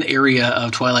 One area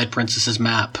of Twilight Princess's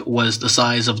map was the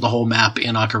size of the whole map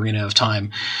in Ocarina of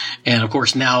Time. And of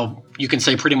course, now you can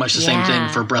say pretty much the same thing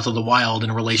for Breath of the Wild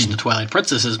in relation to Twilight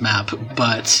Princess's map.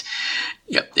 But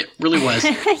yeah, it really was.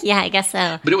 Yeah, I guess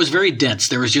so. But it was very dense.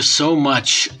 There was just so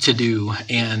much to do.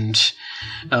 And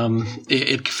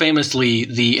it famously,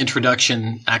 the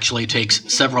introduction actually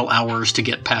takes several hours to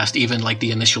get past even like the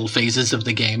initial phases of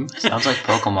the game. Sounds like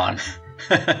Pokemon.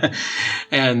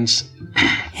 And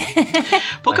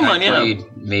Pokemon, I played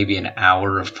maybe an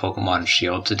hour of Pokemon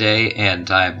Shield today, and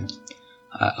I'm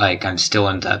still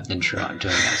in that intro. I'm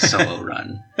doing a solo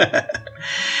run. Yeah,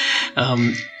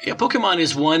 Pokemon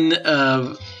is one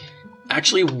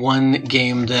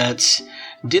game that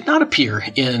did not appear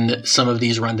in some of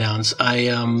these rundowns. I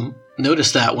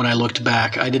noticed that when I looked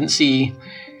back. I didn't see...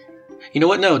 You know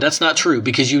what? No, that's not true,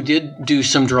 because you did do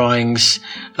some drawings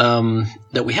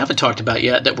that we haven't talked about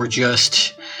yet that were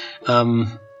just...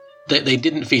 They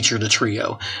didn't feature the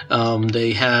trio.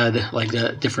 They had like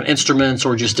the different instruments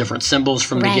or just different symbols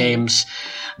from the games.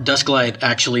 Dusklight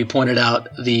actually pointed out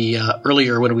the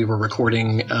earlier when we were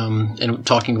recording and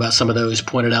talking about some of those,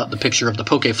 pointed out the picture of the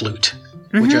Poke Flute,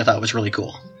 which I thought was really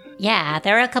cool. Yeah,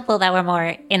 there were a couple that were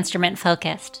more instrument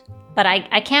focused, but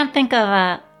I can't think of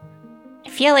a. I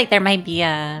feel like there might be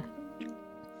a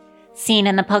scene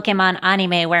in the Pokemon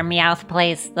anime where Meowth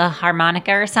plays the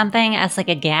harmonica or something as like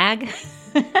a gag.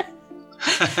 But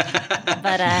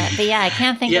yeah, I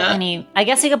can't think of any. I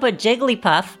guess you could put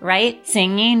Jigglypuff, right,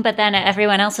 singing, but then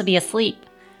everyone else would be asleep.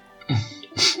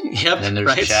 Yep. And then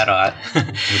there's Chatot,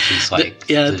 which is like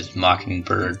the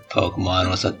Mockingbird Pokemon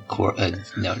with an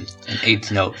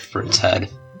eighth note for its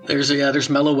head. There's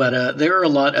Meloetta. There are a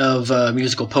lot of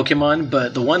musical Pokemon,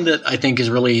 but the one that I think is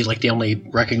really like the only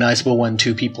recognizable one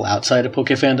to people outside of Poke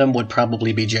fandom would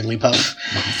probably be Jigglypuff.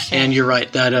 And you're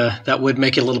right, that would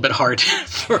make it a little bit hard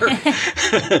for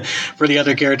for the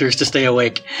other characters to stay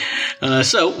awake.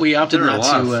 So we opted there are not a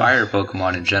lot to. Of fire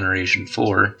Pokemon in Generation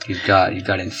 4. You've got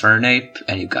Infernape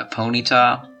and you've got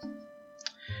Ponyta.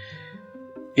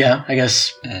 Yeah, I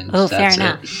guess. And fair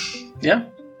enough. Yeah.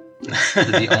 They're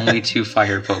the only two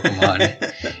fire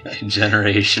Pokemon in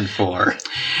Generation 4.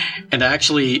 And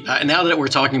actually, now that we're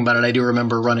talking about it, I do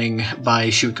remember running by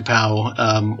Shoot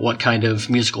Kapow what kind of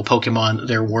musical Pokemon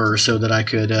there were so that I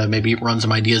could maybe run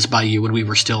some ideas by you when we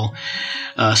were still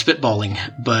spitballing.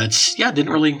 But yeah,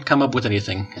 didn't really come up with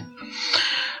anything.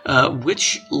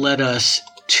 Which led us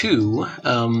to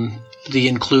the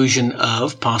inclusion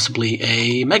of possibly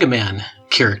a Mega Man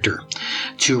character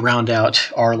to round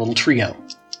out our little trio.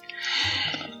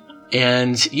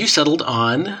 And you settled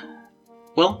on,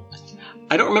 well,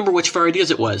 I don't remember which of our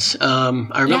ideas it was.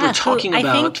 I remember talking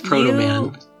about Proto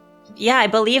Man. Yeah, I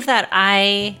believe that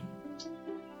I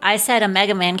said a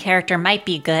Mega Man character might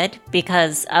be good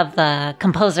because of the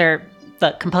composer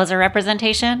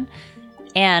representation.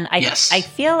 And I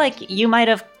feel like you might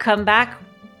have come back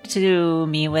to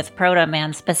me with Proto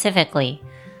Man specifically.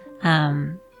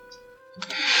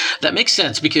 That makes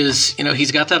sense because,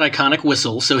 he's got that iconic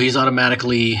whistle, so he's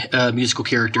automatically a musical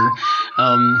character.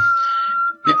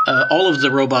 all of the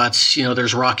robots,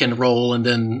 there's rock and roll, and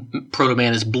then Proto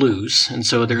Man is blues, and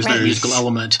so there's that musical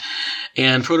element.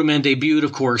 And Proto Man debuted,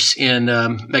 of course, in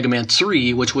Mega Man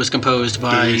 3, which was composed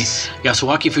by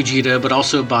Yasuaki Fujita, but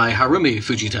also by Harumi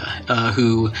Fujita,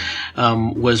 who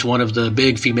was one of the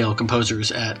big female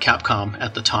composers at Capcom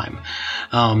at the time.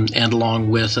 And along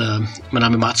with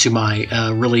Manami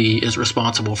Matsumai, really is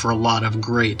responsible for a lot of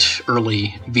great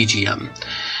early VGM.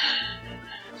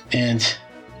 And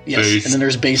yes, and then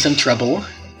there's bass and treble.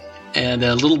 And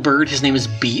a little bird, his name is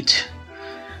Beat.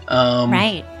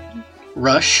 Right.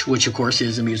 Rush, which of course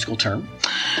is a musical term.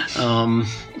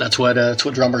 That's what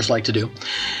drummers like to do.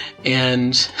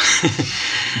 And so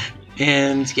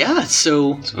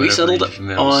we settled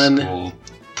on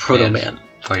Proto Man.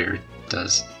 Player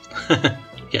does.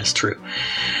 Yes, true.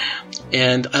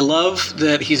 And I love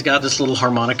that he's got this little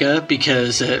harmonica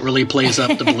because it really plays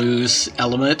up the blues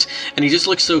element. And he just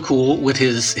looks so cool with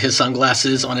his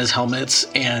sunglasses on his helmets.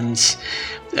 And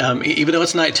even though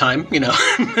it's nighttime, we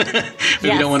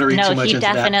don't want to read too much into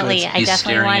that. I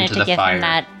definitely wanted to give him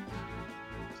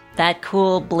that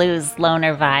cool blues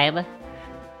loner vibe.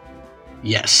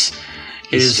 Yes.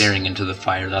 He's staring into the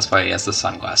fire. That's why he has the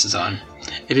sunglasses on.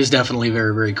 It is definitely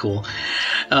very, very cool.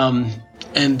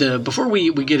 And before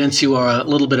we get into a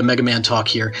little bit of Mega Man talk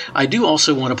here, I do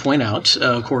also want to point out,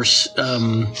 of course,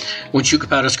 when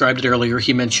Shukapau described it earlier,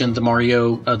 he mentioned the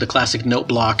Mario, the classic note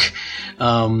block,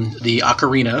 the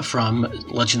Ocarina from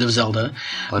Legend of Zelda.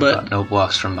 What about note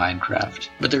blocks from Minecraft?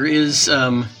 But there is...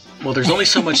 there's only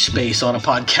so much space on a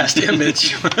podcast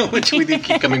image, which we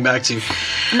keep coming back to.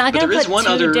 I'm not going to put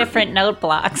two different note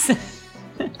blocks.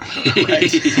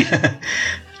 Right.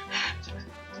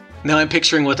 Now I'm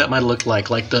picturing what that might have looked like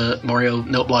the Mario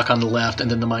note block on the left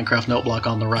and then the Minecraft note block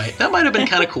on the right. That might have been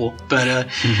kind of cool. But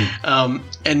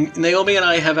and Naomi and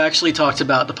I have actually talked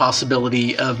about the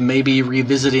possibility of maybe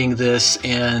revisiting this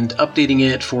and updating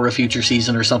it for a future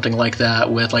season or something like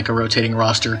that with like a rotating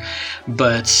roster.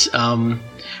 But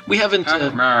we haven't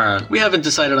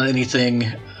decided on anything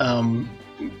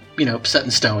set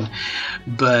in stone.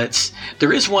 But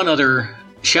there is one other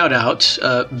shout out,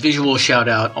 visual shout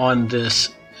out on this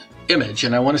image,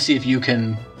 and I want to see if you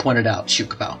can point it out,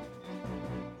 Shukapau.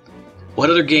 What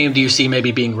other game do you see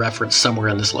maybe being referenced somewhere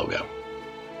in this logo?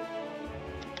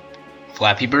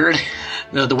 Flappy Bird?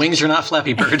 No, the wings are not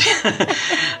Flappy Bird.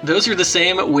 Those are the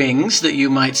same wings that you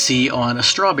might see on a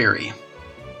strawberry.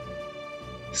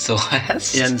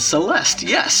 Celeste? In Celeste,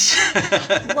 yes.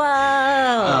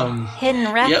 Whoa!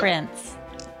 Hidden reference.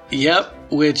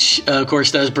 Yep, which of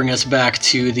course does bring us back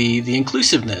to the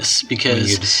inclusiveness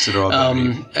because,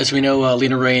 as we know,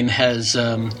 Lena Raine has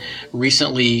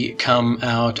recently come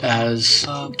out as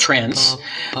trans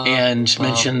and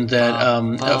mentioned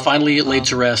that finally laid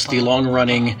to rest the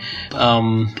long-running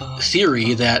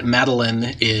theory that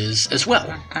Madeline is as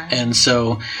well, and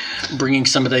so bringing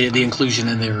some of the inclusion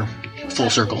in there full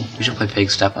circle. We should play Pig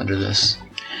Step under this.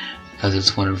 Because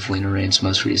it's one of Lena Raine's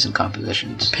most recent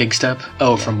compositions. Pig Step?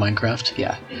 Oh, from Minecraft?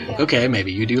 Yeah. Okay,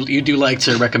 maybe. You do like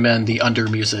to recommend the under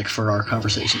music for our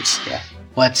conversations. Yeah.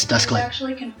 What's Dusklight? It's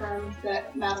actually confirmed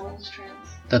that Madeline's trans.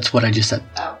 That's what I just said.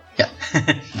 Oh. Yeah.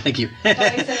 Thank you.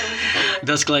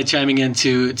 Dusklight chiming in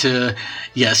to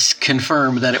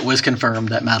confirm that it was confirmed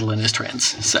that Madeline is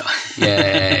trans. So.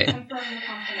 Yay.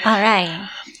 All right.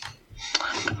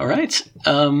 All right.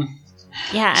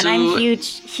 Yeah, and I'm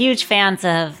huge fans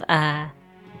of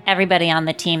everybody on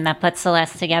the team that put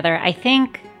Celeste together. I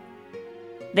think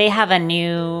they have a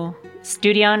new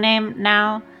studio name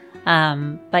now.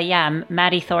 But yeah,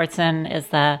 Maddie Thorson is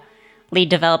the lead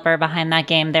developer behind that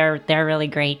game. They're really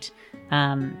great.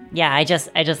 I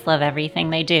just love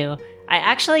everything they do. I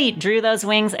actually drew those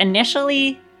wings.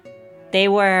 Initially,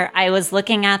 I was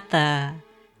looking at the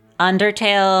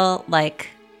Undertale, like,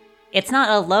 it's not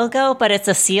a logo, but it's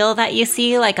a seal that you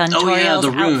see, like on Toriel's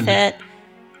outfit.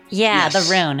 Yeah, yes.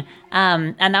 The rune.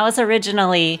 And that was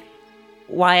originally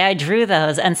why I drew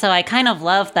those. And so I kind of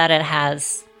love that it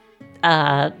has,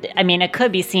 it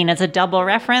could be seen as a double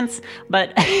reference,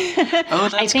 but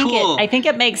that's cool. I think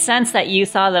it makes sense that you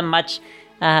saw them much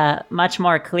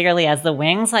more clearly as the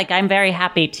wings. Like, I'm very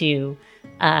happy to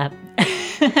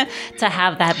to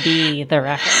have that be the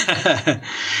reference.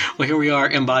 Well, here we are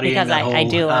embodying because I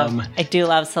do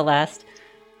love Celeste.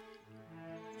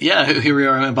 Yeah, here we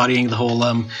are embodying the whole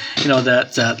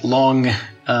that long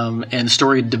and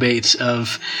storied debate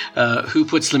of who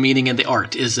puts the meaning in the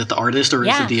art. Is it the artist or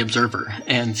is it the observer?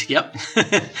 And yep.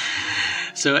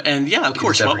 So, and yeah, of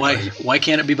course, why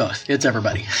can't it be both? It's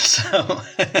everybody. So,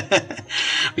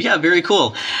 yeah, very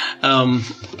cool.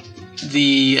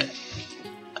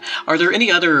 Are there any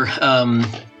other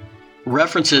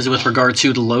references with regard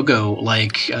to the logo,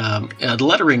 like the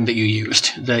lettering that you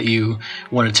used that you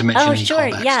wanted to mention. Oh, any sure.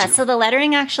 callbacks Yeah. to. So the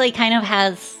lettering actually kind of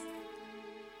has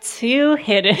two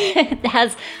hidden. It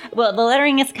has, well, the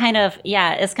lettering is kind of,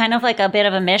 it's kind of like a bit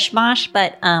of a mishmash,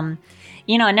 but,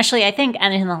 initially I think,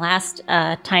 and in the last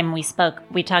time we spoke,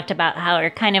 we talked about how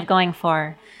we're kind of going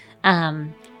for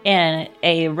in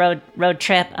a road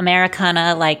trip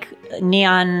Americana, like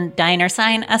neon diner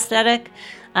sign aesthetic.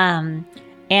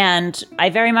 And I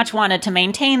very much wanted to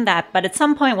maintain that. But at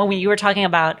some point when you were talking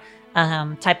about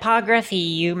typography,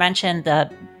 you mentioned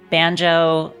the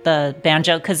Banjo-Kazooie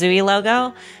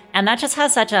logo. And that just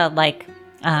has such a,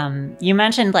 you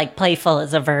mentioned like playful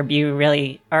as a verb. You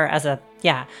really, or as a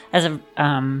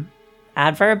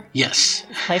adverb. Yes.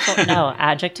 Playful? No,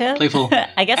 adjective. Playful.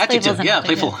 I guess adjective. playful is an Yeah, adjective.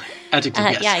 playful. Adjective.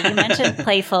 Yes. Yeah, you mentioned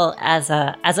playful as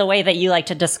a way that you like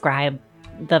to describe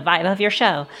the vibe of your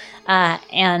show,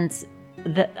 and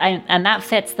that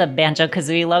fits the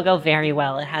Banjo-Kazooie logo very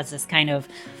well. It has this kind of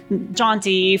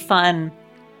jaunty, fun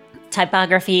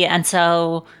typography, and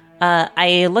so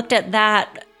I looked at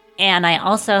that, and I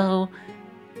also,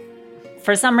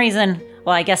 for some reason,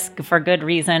 well, I guess for good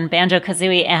reason,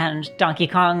 Banjo-Kazooie and Donkey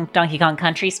Kong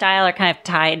Country style are kind of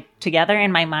tied together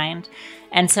in my mind.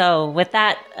 And so with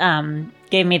that,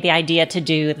 gave me the idea to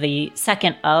do the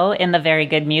second O in the Very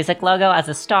Good Music logo as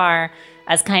a star,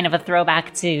 as kind of a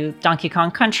throwback to Donkey Kong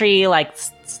Country, like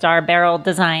star barrel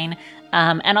design.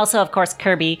 And also, of course,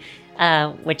 Kirby,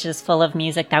 which is full of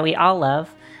music that we all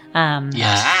love,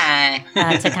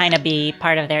 to kind of be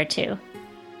part of there too.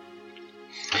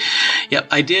 Yep,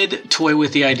 I did toy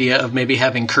with the idea of maybe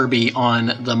having Kirby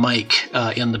on the mic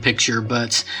in the picture,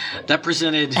 but that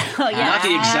presented not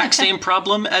the exact same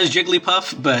problem as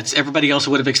Jigglypuff, but everybody else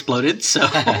would have exploded, so...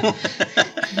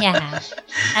 Yeah.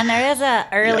 And there is a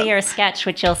earlier sketch,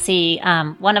 which you'll see,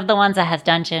 one of the ones that has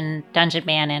Dungeon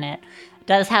Man in it,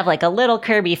 does have like a little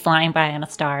Kirby flying by on a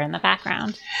star in the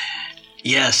background.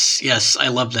 Yes, I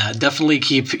love that. Definitely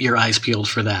keep your eyes peeled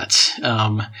for that.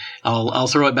 I'll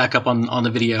throw it back up on the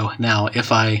video now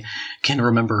if I can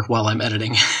remember while I'm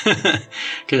editing,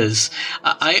 because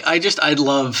I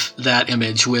love that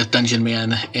image with Dungeon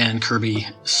Man and Kirby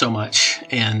so much,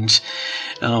 and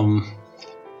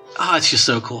it's just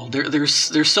so cool.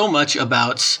 There's so much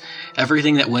about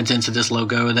everything that went into this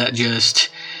logo that just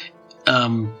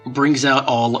brings out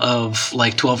all of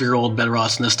like 12-year-old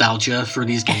Bedros nostalgia for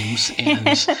these games,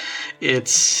 and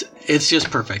it's just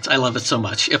perfect. I love it so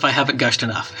much. If I haven't gushed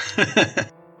enough.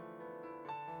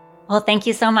 Well, thank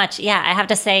you so much. Yeah, I have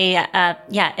to say,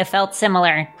 it felt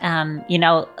similar.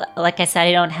 Like I said,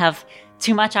 I don't have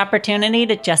too much opportunity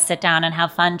to just sit down and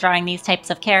have fun drawing these types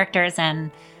of characters.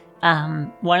 And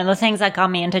one of the things that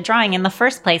got me into drawing in the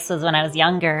first place was when I was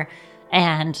younger.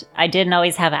 And I didn't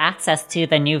always have access to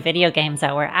the new video games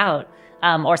that were out,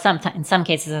 or in some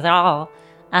cases at all.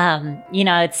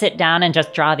 I'd sit down and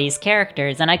just draw these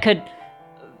characters, and I could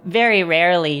very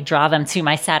rarely draw them to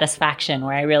my satisfaction,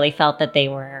 where I really felt that they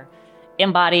were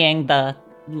embodying the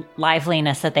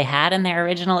liveliness that they had in their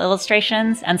original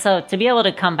illustrations. And so to be able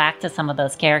to come back to some of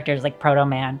those characters like Proto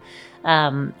Man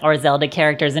or Zelda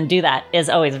characters and do that is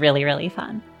always really, really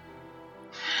fun.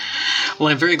 Well,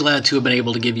 I'm very glad to have been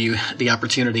able to give you the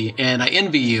opportunity, and I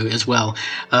envy you as well.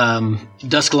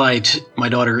 Dusklight, my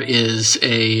daughter, is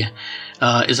an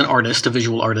artist, a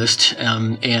visual artist,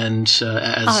 as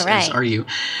are you.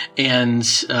 And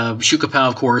Shukapow,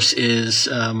 of course, is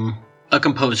a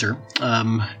composer,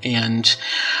 and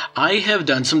I have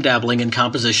done some dabbling in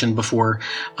composition before.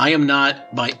 I am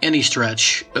not by any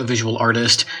stretch a visual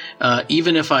artist.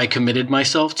 Even if I committed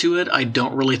myself to it, I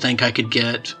don't really think I could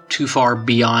get too far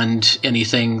beyond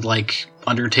anything like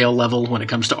Undertale level when it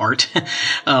comes to art.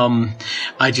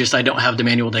 I don't have the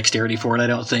manual dexterity for it. I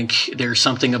don't think there's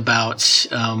something about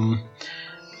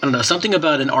something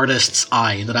about an artist's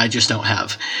eye that I just don't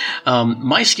have.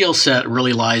 My skill set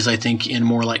really lies, I think, in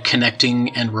more like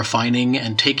connecting and refining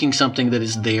and taking something that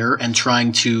is there and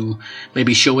trying to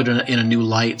maybe show it in a new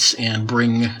light and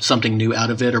bring something new out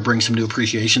of it or bring some new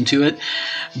appreciation to it.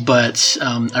 But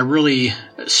I really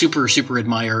super, super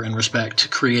admire and respect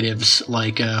creatives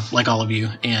like all of you.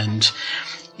 And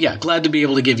yeah, glad to be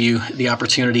able to give you the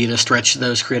opportunity to stretch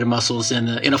those creative muscles in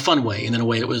a fun way and in a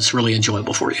way that was really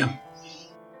enjoyable for you.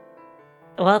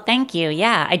 Well, thank you.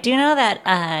 Yeah, I do know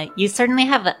that you certainly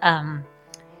have,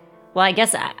 I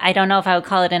guess I don't know if I would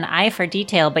call it an eye for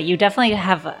detail, but you definitely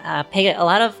have paid a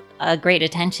lot of great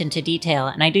attention to detail.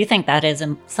 And I do think that is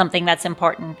something that's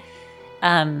important,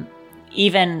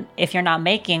 even if you're not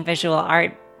making visual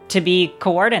art, to be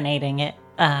coordinating it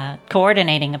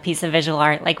coordinating a piece of visual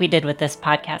art like we did with this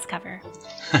podcast cover.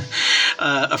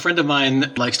 A friend of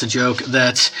mine likes to joke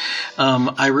that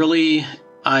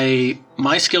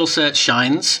my skill set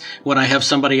shines when I have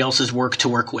somebody else's work to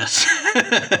work with,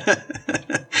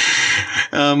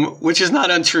 which is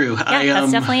not untrue. Yeah,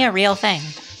 that's definitely a real thing.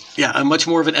 Yeah, I'm much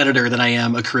more of an editor than I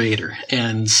am a creator,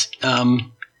 and I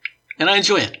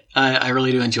enjoy it. I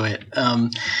really do enjoy it.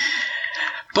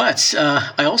 But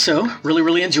I also really,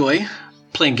 really enjoy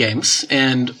playing games,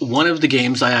 and one of the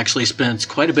games I actually spent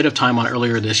quite a bit of time on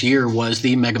earlier this year was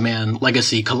the Mega Man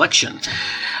Legacy Collection.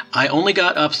 I only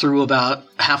got up through about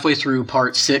halfway through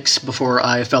Part 6 before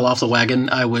I fell off the wagon.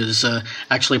 I was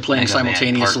actually playing Mega Man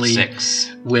simultaneously Part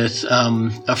 6. with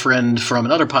a friend from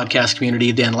another podcast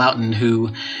community, Dan Loughton,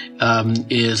 who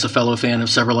is a fellow fan of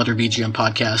several other VGM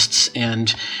podcasts,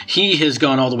 and he has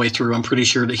gone all the way through. I'm pretty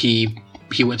sure that he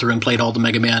went through and played all the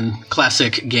Mega Man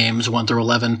classic games 1 through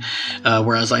 11,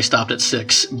 whereas I stopped at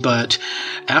 6. But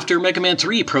after Mega Man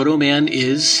 3, Proto Man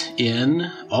is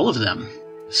in all of them.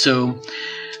 So,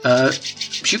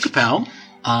 Shukapow,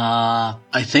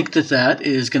 I think that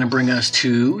is going to bring us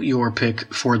to your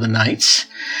pick for the night.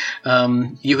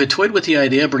 You had toyed with the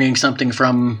idea of bringing something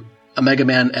from a Mega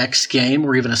Man X game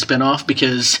or even a spin-off,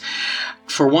 because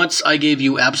for once I gave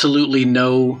you absolutely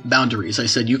no boundaries. I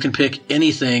said you can pick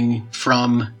anything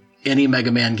from any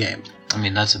Mega Man game. I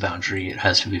mean, that's a boundary. It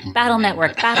has to be from Battle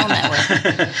Network.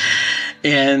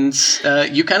 And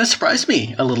you kind of surprised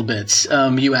me a little bit.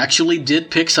 You actually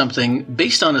did pick something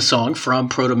based on a song from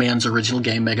Proto Man's original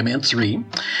game, Mega Man 3.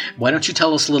 Why don't you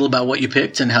tell us a little about what you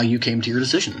picked and how you came to your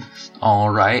decision? All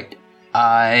right.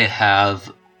 I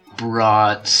have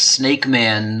brought Snake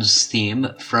Man's theme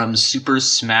from Super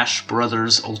Smash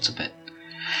Bros. Ultimate.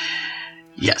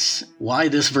 Yes. Why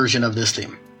this version of this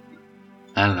theme?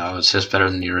 I don't know. It's just better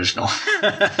than the original.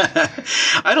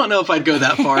 I don't know if I'd go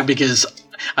that far because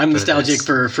I'm nostalgic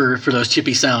for those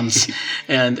chippy sounds.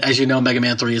 And as you know, Mega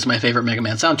Man 3 is my favorite Mega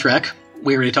Man soundtrack.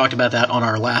 We already talked about that on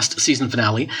our last season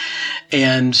finale.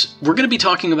 And we're going to be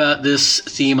talking about this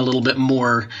theme a little bit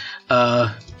more.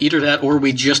 Either that or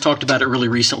we just talked about it really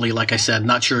recently. Like I said,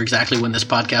 not sure exactly when this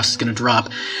podcast is going to drop.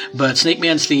 But Snake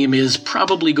Man's theme is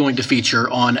probably going to feature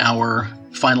on our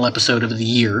final episode of the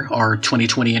year, our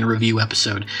 2020 in review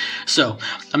episode. So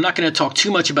I'm not going to talk too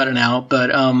much about it now,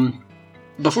 but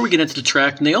before we get into the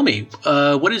track, Naomi,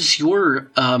 what is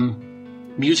your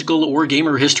musical or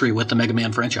gamer history with the Mega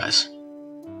Man franchise?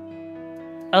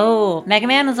 Oh, Mega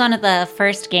Man was one of the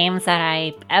first games that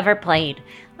I ever played.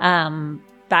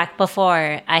 Back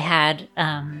before I had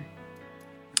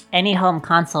any home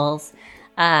consoles,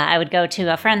 I would go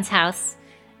to a friend's house,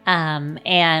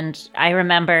 and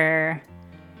I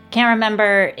can't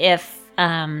remember if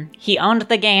he owned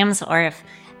the games or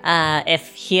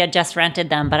if he had just rented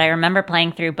them, but I remember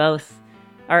playing through both.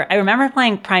 Or I remember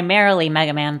playing primarily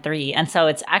Mega Man 3, and so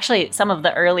it's actually some of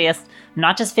the earliest,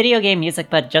 not just video game music,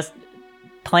 but just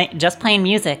plain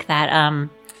music that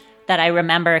that I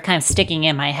remember kind of sticking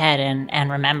in my head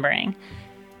and remembering.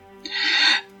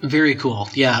 Very cool.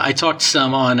 Yeah, I talked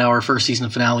some on our first season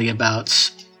finale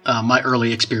about my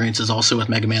early experiences also with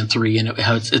Mega Man 3, and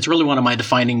it's really one of my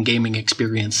defining gaming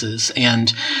experiences.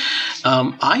 And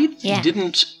I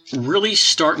didn't really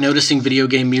start noticing video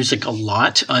game music a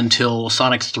lot until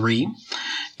Sonic 3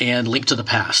 and Link to the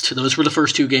Past. Those were the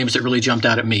first two games that really jumped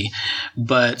out at me.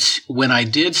 But when I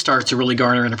did start to really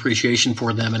garner an appreciation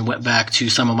for them and went back to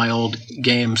some of my old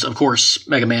games, of course,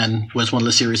 Mega Man was one of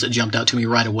the series that jumped out to me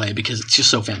right away because it's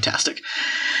just so fantastic.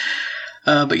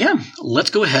 But yeah, let's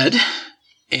go ahead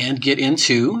and get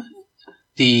into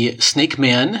the Snake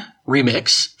Man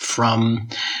remix from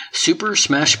Super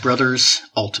Smash Bros.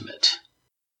 Ultimate.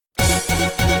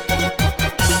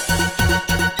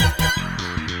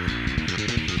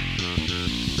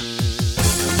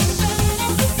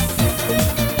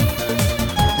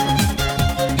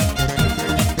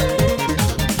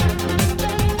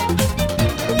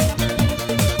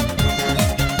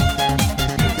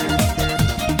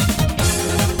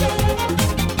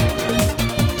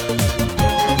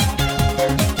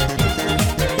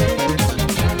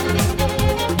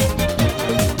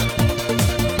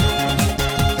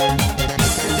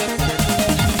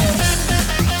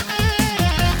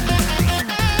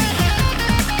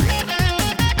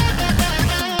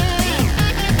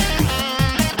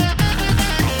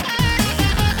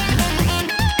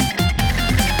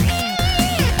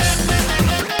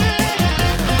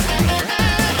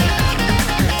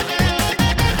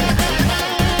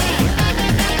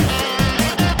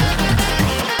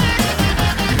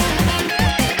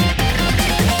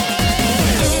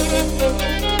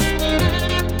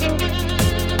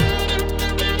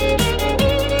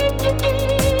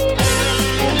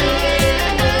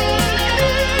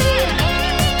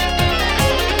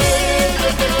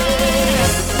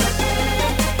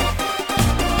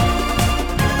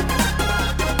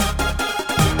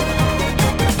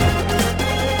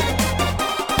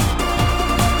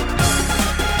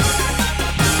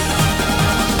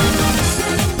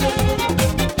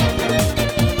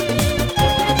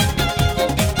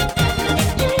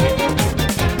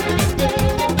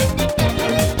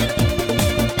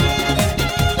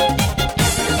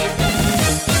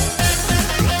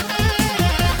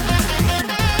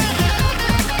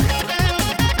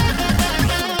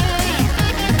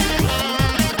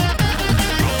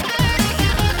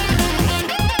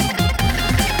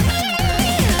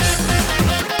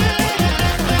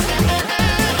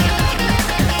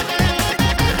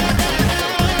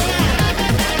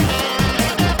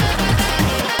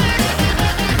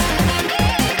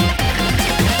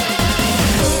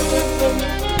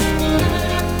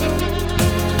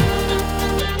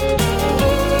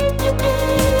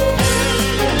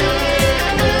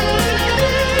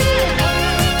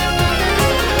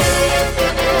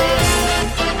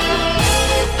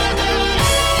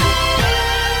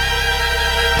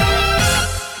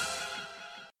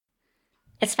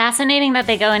 fascinating that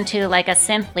they go into like a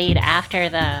synth lead after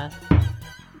the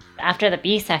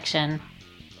B section.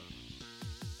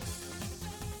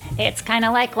 It's kind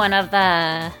of like one of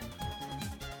the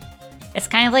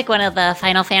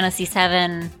Final Fantasy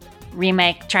VII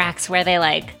remake tracks where they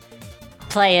like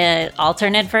play an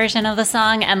alternate version of the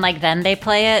song and like then they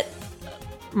play it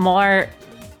more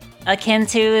akin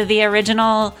to the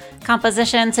original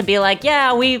composition to be like,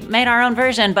 yeah, we made our own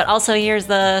version, but also here's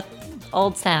the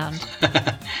old sound.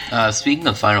 Speaking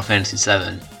of Final Fantasy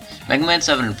VII, Mega Man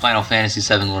 7 and Final Fantasy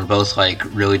VII were both like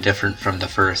really different from the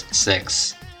first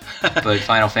 6. But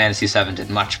Final Fantasy VII did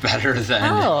much better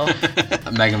than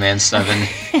Mega Man 7.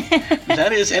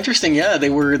 That is interesting. Yeah, they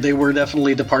were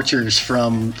definitely departures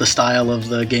from the style of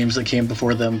the games that came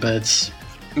before them, but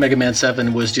Mega Man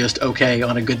 7 was just okay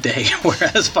on a good day,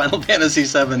 whereas Final Fantasy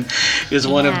VII is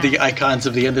one of the icons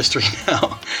of the industry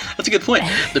now. That's a good point.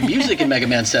 The music in Mega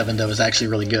Man 7, though, is actually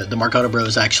really good. The Marcato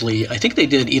Bros actually, I think they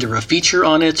did either a feature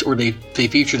on it or they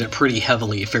featured it pretty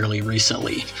heavily fairly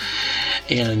recently.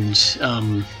 And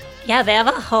yeah, they have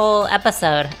a whole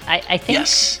episode. I think.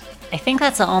 Yes. I think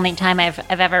that's the only time I've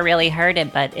ever really heard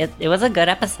it, but it was a good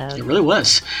episode. It really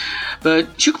was.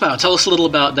 But Chukpao, tell us a little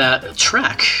about that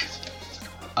track.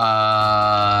 So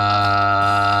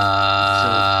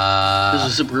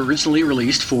this was originally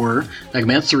released for Mega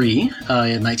Man 3 in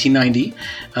 1990,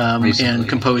 and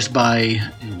composed by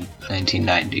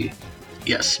 1990.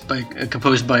 Yes,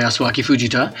 composed by Yasuaki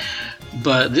Fujita.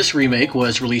 But this remake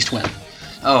was released when?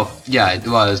 Oh, yeah, it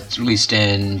was released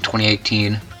in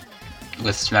 2018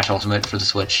 with Smash Ultimate for the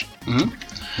Switch. Mm-hmm.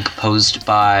 Composed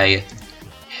by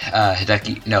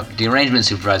Hideki... No, the arrangement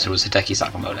supervisor was Hideki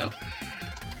Sakamoto.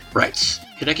 Right.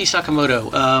 Hideki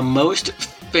Sakamoto, most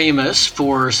famous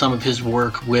for some of his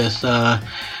work with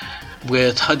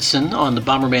Hudson on the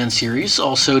Bomberman series.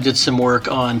 Also did some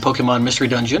work on Pokemon Mystery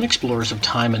Dungeon, Explorers of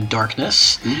Time and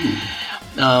Darkness.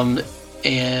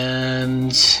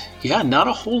 And yeah, not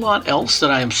a whole lot else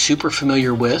that I am super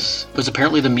familiar with. Was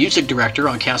apparently the music director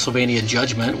on Castlevania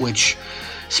Judgment, which,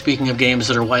 speaking of games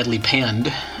that are widely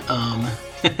panned,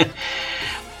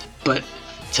 but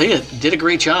tell you, did a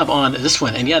great job on this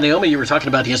one. And yeah, Naomi, you were talking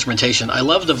about the instrumentation. I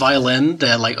love the violin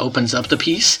that like opens up the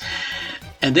piece,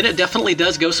 and then it definitely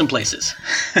does go some places.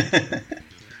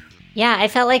 Yeah, I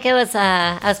felt like it was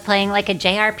I was playing like a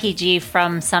JRPG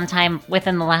from sometime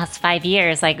within the last 5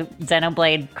 years, like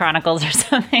Xenoblade Chronicles or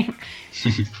something.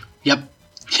 Yep.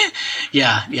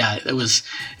 yeah, it was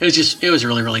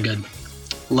really, really good.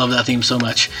 Love that theme so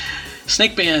much.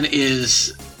 Snake Man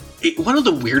is one of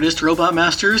the weirdest robot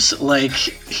masters. Like,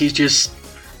 he's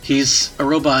a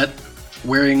robot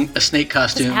wearing a snake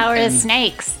costume. His power is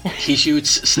snakes. He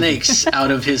shoots snakes out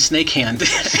of his snake hand.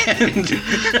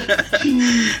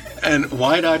 and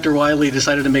why Dr. Wily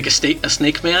decided to make a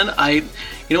snake man,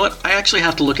 you know what? I actually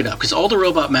have to look it up, because all the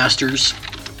robot masters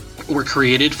were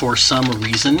created for some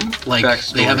reason. Like,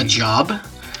 backstory. They have a job.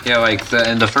 Yeah, like,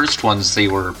 the first ones, they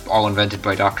were all invented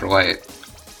by Dr. Light.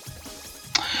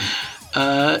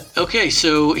 Okay,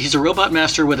 so he's a robot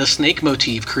master with a snake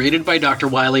motif created by Dr.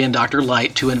 Wily and Dr.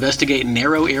 Light to investigate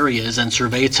narrow areas and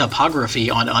survey topography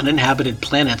on uninhabited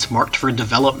planets marked for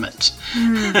development.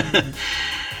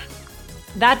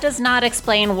 That does not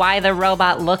explain why the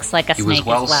robot looks like a snake as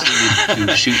well. He was well suited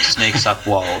to shoot snakes up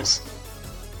walls.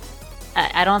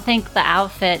 I don't think the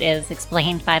outfit is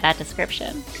explained by that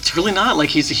description. It's really not. Like,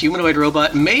 he's a humanoid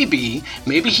robot. Maybe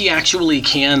he actually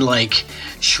can, like,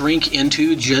 shrink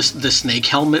into just the snake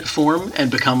helmet form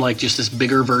and become, like, just this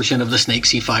bigger version of the snakes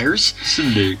he fires.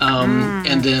 Snake.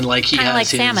 And then, like, he kinda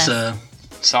has like his...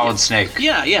 Solid snake.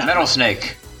 Yeah. Metal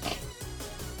snake.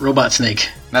 Robot snake.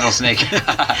 Metal snake.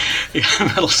 Yeah,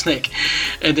 metal snake.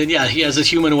 And then, yeah, he has this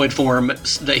humanoid form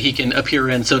that he can appear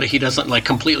in so that he doesn't, like,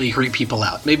 completely creep people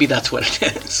out. Maybe that's what it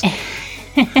is.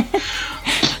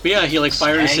 But yeah, he, like,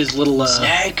 fires his little...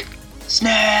 Snake!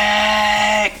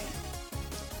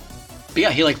 But yeah,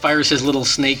 he, like, fires his little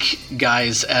snake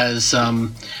guys as,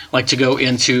 like, to go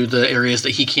into the areas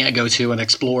that he can't go to and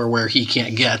explore where he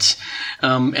can't get.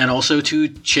 And also to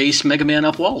chase Mega Man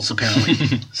up walls, apparently.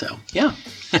 So, yeah.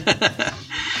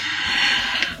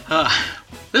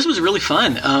 This was really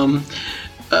fun.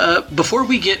 Before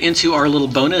we get into our little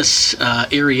bonus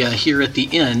area here at the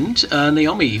end,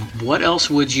 Naomi, what else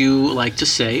would you like to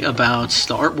say about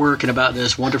the artwork and about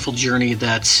this wonderful journey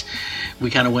that we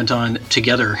kind of went on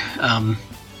together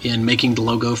in making the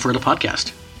logo for the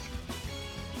podcast?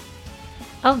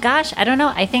 Oh gosh, I don't know.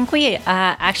 I think we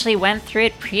actually went through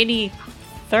it pretty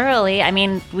thoroughly. I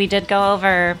mean, we did go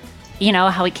over,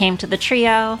 how we came to the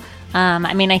trio.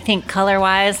 I think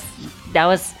color-wise, that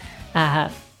was,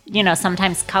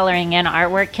 sometimes coloring in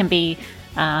artwork can be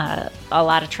a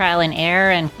lot of trial and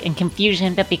error and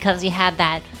confusion, but because you had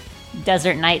that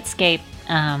desert nightscape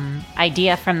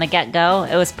idea from the get-go,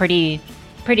 it was pretty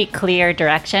clear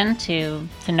direction to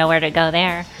know where to go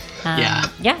there.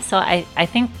 So I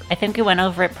think we went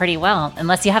over it pretty well,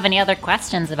 unless you have any other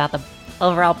questions about the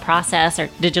overall process or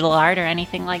digital art or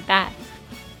anything like that.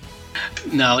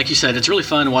 No, like you said, it's really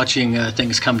fun watching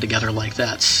things come together like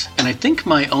that. And I think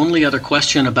my only other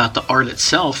question about the art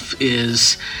itself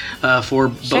is for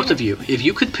both of you. If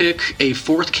you could pick a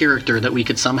fourth character that we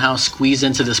could somehow squeeze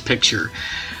into this picture,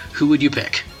 who would you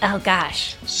pick? Oh,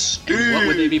 gosh. And what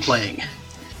would they be playing?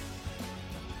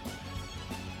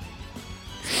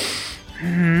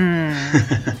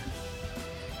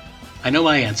 I know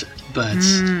my answer, but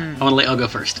I'll go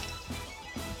first.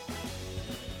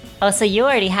 Oh, so you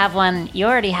already have one. You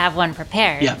already have one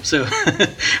prepared. Yeah, so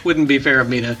wouldn't be fair of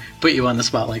me to put you on the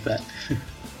spot like that.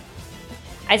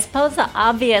 I suppose the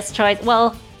obvious choice.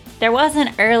 Well, there was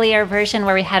an earlier version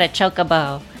where we had a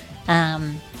chocobo.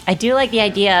 I do like the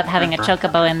idea of having a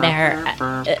chocobo in there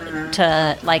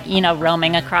to, like,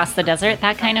 roaming across the desert,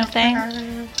 that kind of thing.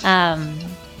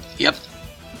 Yep,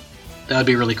 that would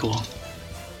be really cool.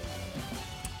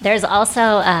 There's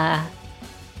also,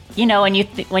 when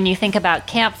you think about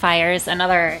campfires,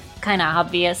 another kind of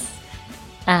obvious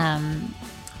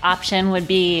option would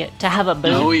be to have a boo.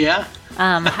 Oh yeah.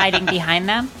 Hiding behind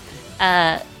them,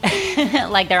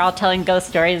 like they're all telling ghost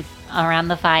stories around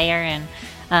the fire,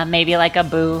 and maybe like a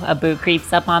boo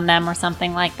creeps up on them or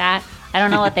something like that. I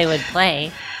don't know what they would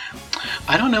play.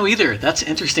 I don't know either. That's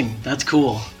interesting. That's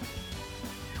cool.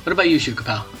 What about you,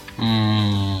 Shukapow?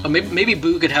 Maybe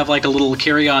Boo could have like a little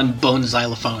carry-on bone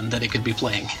xylophone that it could be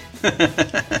playing.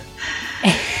 That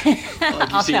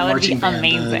would be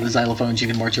amazing. The xylophones you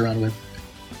can march around with.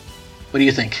 What do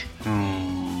you think?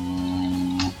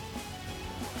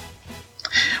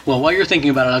 Well, while you're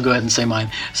thinking about it, I'll go ahead and say mine.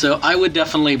 So I would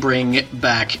definitely bring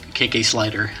back KK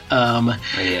Slider.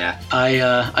 Yeah.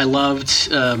 I loved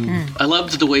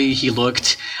the way he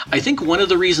looked. I think one of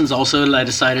the reasons also that I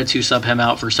decided to sub him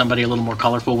out for somebody a little more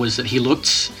colorful was that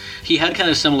he had kind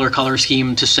of similar color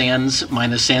scheme to Sans,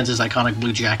 minus Sans' iconic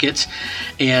blue jacket,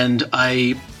 and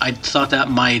I thought that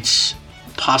might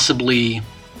possibly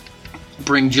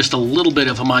bring just a little bit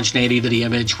of homogeneity to the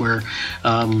image where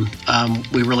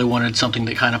we really wanted something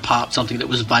that kind of popped, something that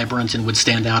was vibrant and would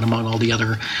stand out among all the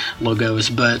other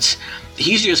logos. But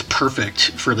he's just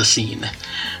perfect for the scene.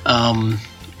 I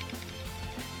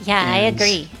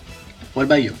agree. What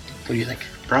about you? What do you think?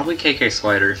 Probably KK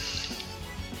Slider.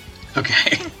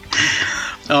 Okay.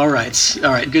 All right.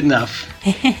 Good enough.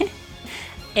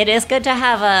 It is good to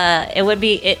have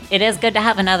it is good to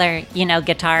have another,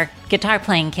 guitar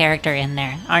playing character in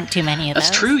there. Aren't too many of those.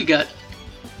 That's true. You got.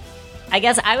 I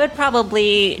guess I would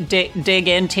probably dig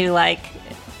into, like,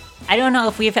 I don't know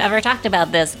if we've ever talked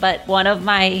about this, but one of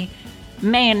my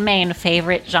main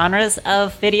favorite genres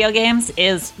of video games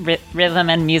is rhythm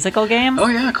and musical games. Oh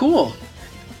yeah, cool.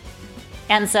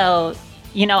 And so,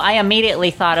 I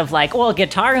immediately thought of, like, well,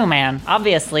 Guitar Man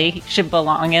obviously should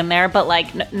belong in there, but,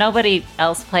 like, nobody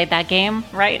else played that game,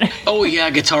 right? Oh yeah,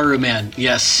 Guitar Man.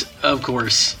 Yes, of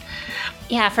course.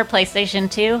 Yeah, for PlayStation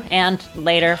 2 and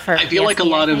later for I feel PSP, like a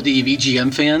lot of the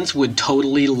VGM fans would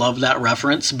totally love that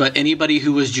reference, but anybody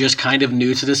who was just kind of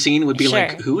new to the scene would be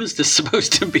like, who is this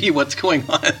supposed to be? What's going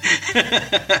on?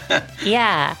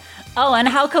 Yeah. Oh, and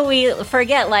how could we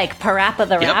forget, like, Parappa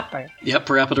the Rapper? Yep,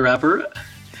 Parappa the Rapper.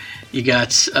 You got,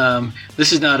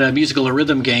 this is not a musical or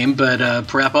rhythm game, but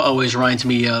Parappa always reminds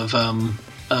me of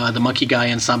the monkey guy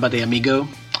in Samba de Amigo.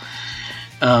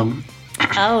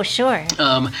 Oh, sure.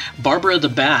 Barbara the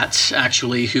Bat,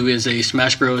 actually, who is a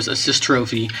Smash Bros. Assist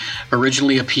trophy,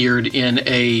 originally appeared in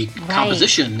a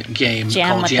composition game called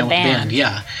Jam with the Band.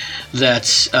 Yeah, that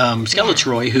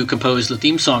Skeletroy, who composed the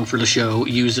theme song for the show,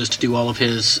 uses to do all of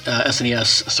his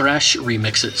SNES Thrash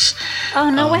remixes. Oh,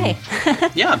 no way.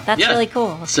 Yeah. That's really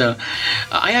cool. So,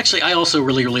 I also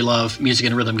really, really love music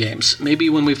and rhythm games. Maybe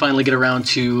when we finally get around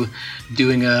to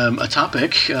doing a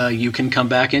topic, you can come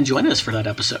back and join us for that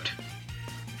episode.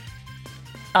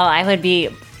 Oh, I would be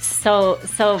so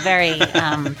very,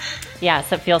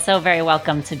 so feel so very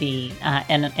welcome to be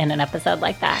in an episode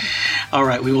like that. All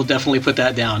right, we will definitely put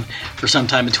that down for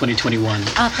sometime in 2021.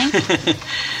 Oh, thank you.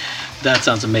 That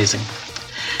sounds amazing.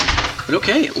 But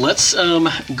okay, let's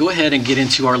go ahead and get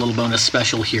into our little bonus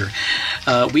special here.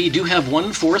 We do have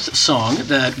one fourth song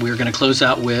that we're going to close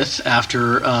out with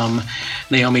after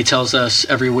Naomi tells us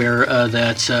everywhere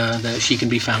that she can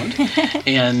be found.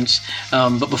 And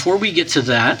but before we get to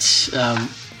that,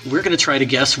 we're going to try to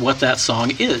guess what that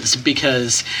song is,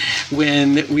 because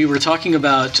when we were talking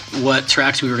about what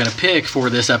tracks we were going to pick for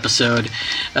this episode,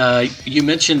 you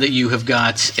mentioned that you have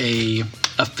got a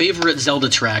favorite Zelda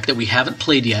track that we haven't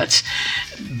played yet,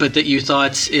 but that you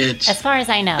thought it... As far as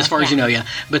I know. As far as you know, yeah.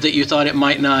 But that you thought it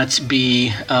might not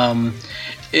be...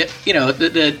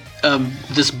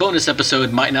 this bonus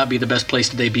episode might not be the best place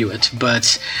to debut it,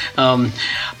 but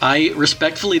I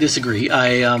respectfully disagree.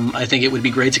 I think it would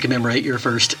be great to commemorate your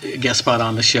first guest spot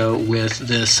on the show with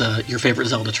this your favorite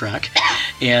Zelda track,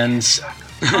 and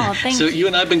so you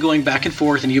and I have been going back and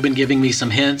forth, and you've been giving me some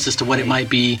hints as to what it might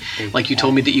be. Like you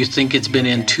told me that you think it's been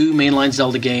in 2 mainline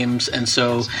Zelda games, and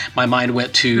so my mind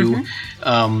went to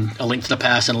A Link to the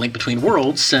Past and A Link Between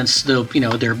Worlds, since they're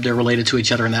related to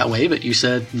each other in that way. But you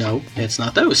said no, it's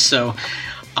not those. So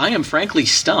I am frankly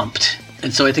stumped,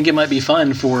 and so I think it might be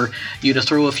fun for you to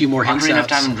throw a few more hints out.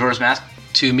 Time in Majora's Mask.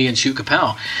 To me and Shu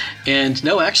Kapow. And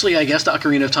no, actually, I guessed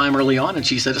Ocarina of Time early on, and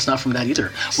she said it's not from that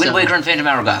either. Wind Waker and Phantom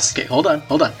Hourglass. Okay, hold on.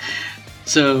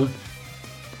 So,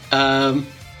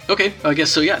 okay, I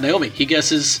guess so, yeah. Naomi, he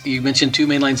guesses, you mentioned 2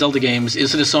 mainline Zelda games.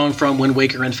 Is it a song from Wind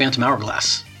Waker and Phantom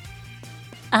Hourglass?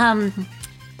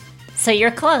 So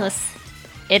you're close.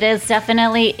 It is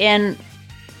definitely in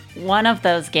one of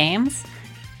those games.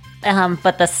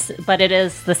 But it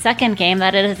is the second game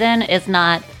that it is in is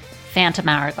not Phantom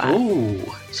Hourglass.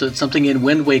 Oh, so it's something in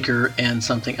Wind Waker and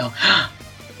something else.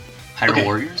 Hyrule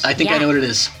Warriors? I think I know what it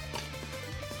is.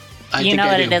 You know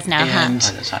what it is now, and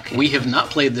huh? We have not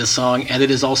played this song, and it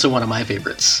is also one of my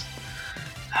favorites.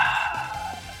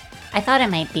 I thought it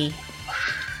might be.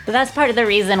 But that's part of the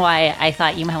reason why I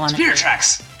thought you might want to... Spirit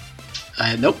Tracks!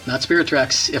 Nope, not Spirit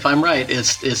Tracks. If I'm right,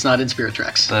 it's not in Spirit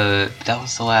Tracks. But that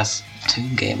was the last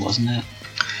Toon game, wasn't it?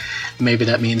 Maybe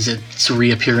that means its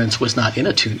reappearance was not in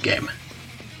a Toon game.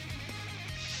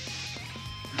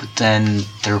 But then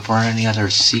there weren't any other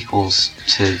sequels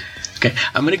to... Okay,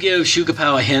 I'm going to give Shu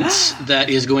Kapow a hint that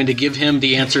is going to give him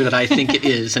the answer that I think it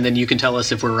is, and then you can tell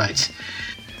us if we're right.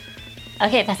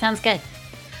 Okay, that sounds good.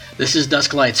 This is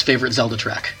Dusklight's favorite Zelda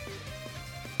track.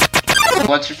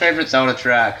 What's your favorite Zelda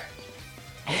track?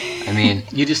 I mean...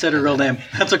 You just said her real name.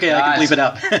 That's okay, I can bleep it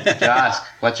out. Josh,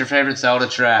 what's your favorite Zelda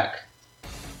track?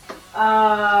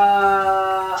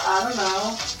 I don't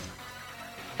know.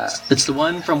 It's the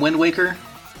one from Wind Waker,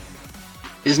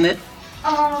 isn't it?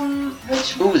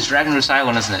 Which Ooh, it's Dragon Roost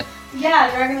Island, isn't it?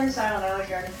 Yeah, Dragon Roost Island. I like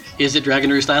Dragon Roost Island. Is it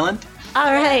Dragon Roost Island?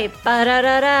 All right.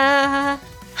 Ba-da-da-da.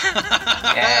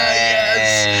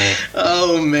 Yes!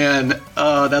 Oh, man.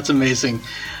 Oh, that's amazing.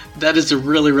 That is a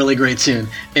really, really great tune.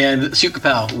 And Shu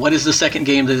Kapow, what is the second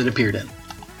game that it appeared in?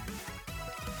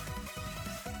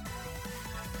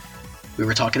 We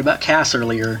were talking about Cass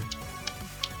earlier.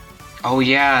 Oh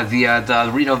yeah, the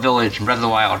Rito Village in Breath of the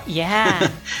Wild. Yeah.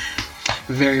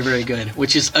 Very, very good.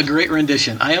 Which is a great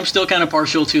rendition. I am still kind of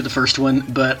partial to the first one,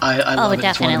 but I love it. Definitely.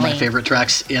 It's one of my favorite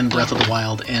tracks in Breath of the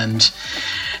Wild, and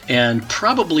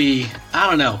probably, I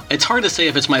don't know. It's hard to say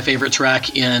if it's my favorite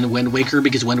track in Wind Waker,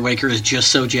 because Wind Waker is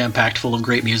just so jam-packed full of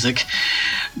great music.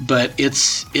 But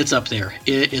it's up there.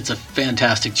 It's a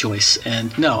fantastic choice.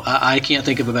 And no, I can't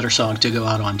think of a better song to go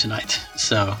out on tonight.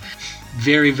 So,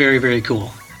 very, very, very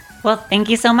cool. Well, thank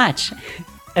you so much.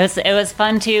 It was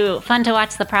fun to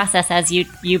watch the process as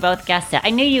you both guessed it.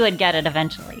 I knew you would get it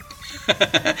eventually.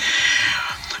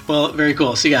 Well, very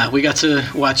cool. So yeah, we got to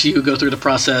watch you go through the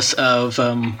process of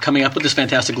coming up with this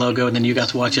fantastic logo, and then you got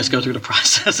to watch us go through the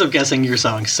process of guessing your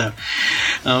songs. So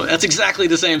that's exactly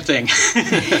the same thing.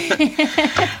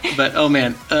 But oh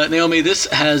man, Naomi, this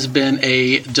has been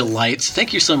a delight.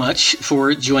 Thank you so much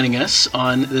for joining us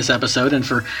on this episode and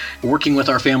for working with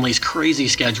our family's crazy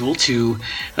schedule to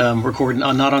record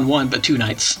not on one but 2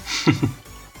 nights.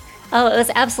 Oh, it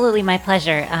was absolutely my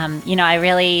pleasure. I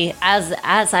really, as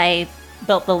I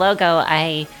built the logo,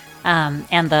 and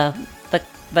the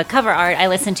cover art, I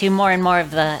listened to more and more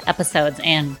of the episodes,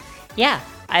 and yeah,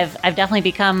 I've definitely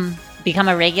become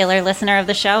a regular listener of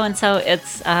the show, and so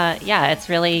it's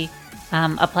really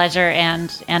a pleasure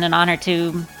and an honor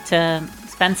to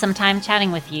spend some time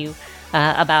chatting with you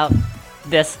about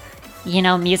this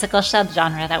musical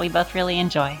subgenre that we both really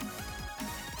enjoy.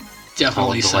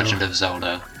 Definitely The Legend of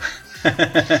Zelda.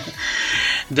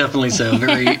 Definitely so.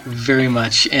 Very, very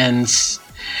much. And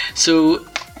so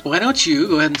why don't you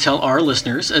go ahead and tell our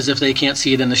listeners, as if they can't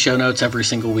see it in the show notes every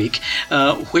single week,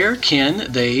 where can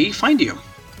they find you?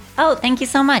 Oh, thank you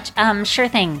so much. Sure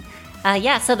thing.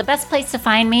 So the best place to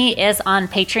find me is on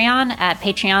Patreon at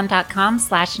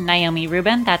patreon.com/Naomi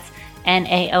Rubin. That's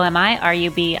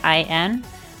NaomiRubin.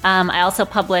 I also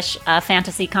publish a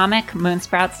fantasy comic,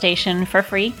 Moonsprout Station, for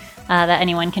free that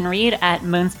anyone can read at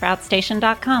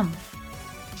moonsproutstation.com.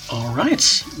 All right,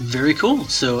 very cool.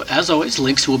 So as always,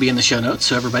 links will be in the show notes,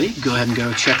 so everybody go ahead and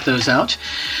go check those out.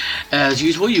 As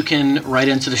usual, you can write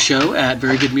into the show at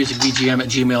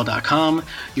verygoodmusicvgm@gmail.com.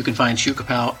 You can find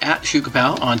Shukapow at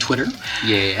Shukapow on Twitter.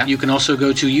 Yeah. You can also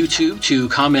go to YouTube to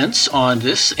comment on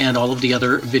this and all of the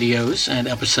other videos and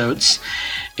episodes,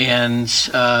 and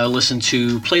listen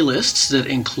to playlists that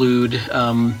include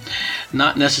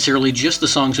not necessarily just the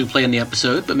songs we play in the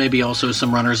episode, but maybe also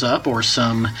some runners-up or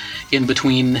some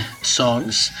in-between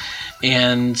songs.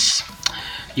 And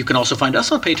you can also find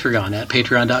us on Patreon at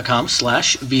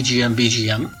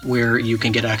patreon.com/VGMVGM, where you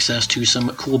can get access to some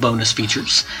cool bonus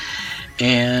features.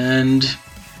 And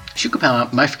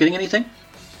Shukapow, am I forgetting anything?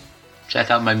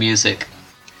 Check out my music.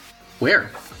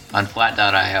 Where? On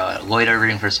flat.io at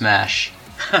Loitering for Smash.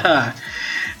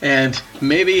 And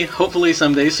maybe, hopefully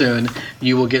someday soon,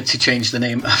 you will get to change the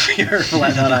name of your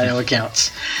Flat.io accounts.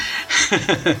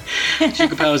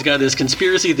 Shukapow's got this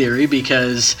conspiracy theory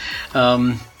because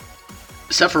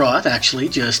Sephiroth actually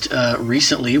just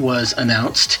recently was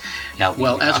announced. Yeah,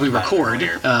 well, as we record,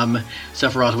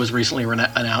 Sephiroth was recently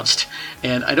announced.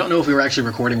 And I don't know if we were actually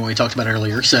recording when we talked about it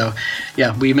earlier. So,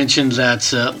 yeah, we mentioned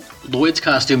that Lloyd's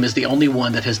costume is the only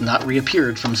one that has not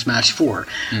reappeared from Smash 4,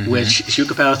 which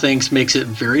Shukapow thinks makes it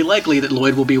very likely that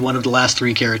Lloyd will be one of the last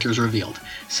 3 characters revealed.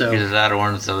 So either that or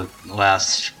one of the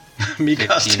last me 15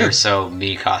 costume. or so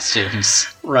me costumes.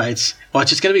 Right.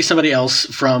 Watch, it's going to be somebody else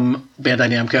from Bandai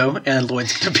Namco, and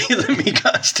Lloyd's going to be the me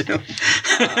costume.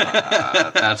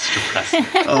 That's depressing.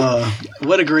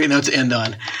 What a great note to end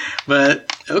on.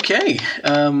 But, okay.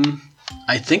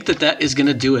 I think that is going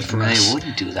to do it for us. He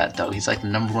wouldn't do that, though. He's like the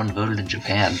number 1 voted in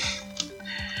Japan.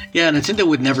 Yeah, Nintendo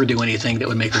would never do anything that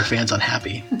would make their fans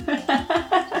unhappy.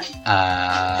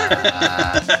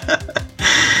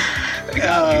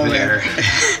 There.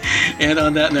 And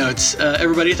on that note,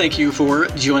 everybody, thank you for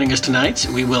joining us tonight.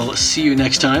 We will see you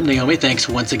next time. Naomi, thanks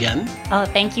once again. Oh,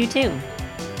 thank you too.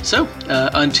 So,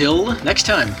 until next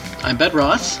time, I'm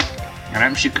Bedroth. And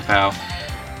I'm Shukapow.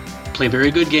 Play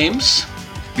very good games.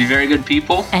 Be very good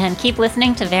people. And keep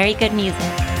listening to very good music.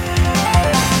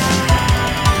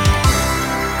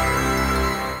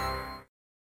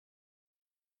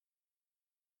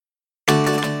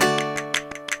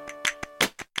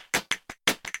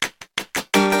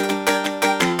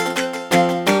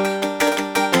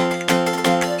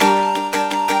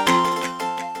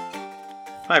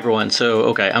 Hi everyone. So,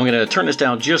 okay, I'm going to turn this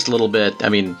down just a little bit. I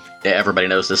mean, everybody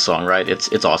knows this song, right?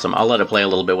 It's awesome. I'll let it play a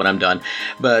little bit when I'm done.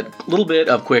 But a little bit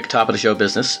of quick top of the show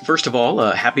business. First of all,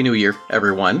 Happy New Year,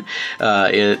 everyone.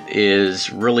 It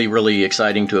is really, really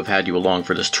exciting to have had you along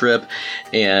for this trip.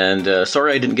 And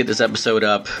sorry I didn't get this episode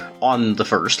up on the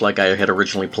 1st like I had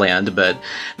originally planned, but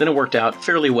then it worked out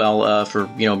fairly well for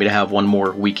me to have one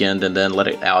more weekend and then let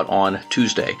it out on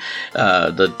Tuesday,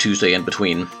 the Tuesday in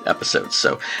between episodes.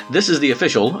 So this is the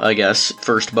official, I guess,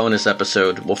 first bonus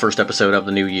episode, first episode of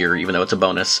the new year, even though it's a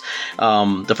bonus.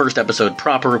 The first episode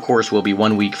proper, of course, will be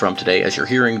 1 week from today as you're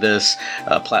hearing this,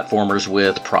 Platformers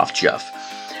with Prof. Jeff.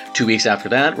 2 weeks after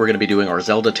that, we're going to be doing our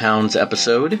Zelda Towns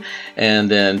episode,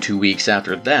 and then 2 weeks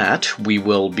after that, we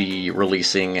will be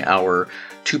releasing our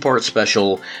 2-part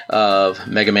special of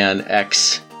Mega Man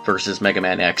X versus Mega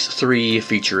Man X3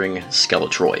 featuring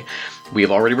Skeletroy. We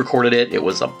have already recorded it. It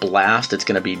was a blast. It's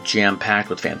going to be jam-packed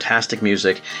with fantastic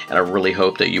music, and I really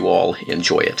hope that you all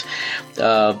enjoy it.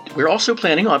 We're also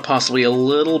planning on possibly a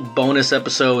little bonus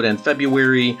episode in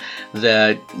February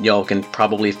that y'all can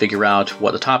probably figure out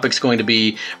what the topic's going to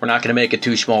be. We're not going to make it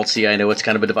too schmaltzy. I know it's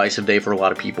kind of a divisive day for a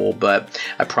lot of people, but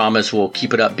I promise we'll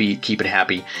keep it upbeat, keep it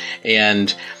happy.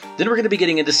 And then we're going to be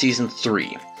getting into Season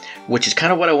 3. Which is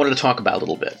kind of what I wanted to talk about a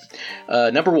little bit.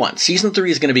 Number 1, Season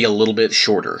 3 is going to be a little bit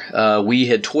shorter. We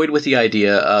had toyed with the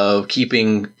idea of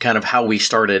keeping kind of how we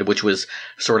started, which was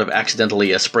sort of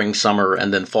accidentally a spring, summer,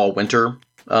 and then fall, winter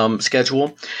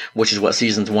schedule, which is what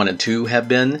Seasons 1 and 2 have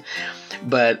been.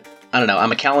 But I don't know,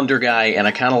 I'm a calendar guy, and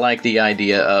I kind of like the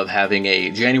idea of having a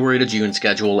January to June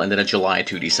schedule and then a July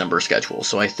to December schedule.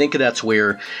 So I think that's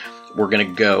where we're going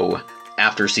to go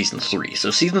after Season 3.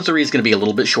 So Season 3 is going to be a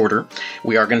little bit shorter.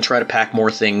 We are going to try to pack more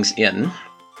things in.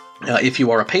 If you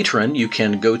are a patron, you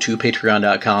can go to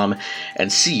patreon.com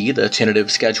and see the tentative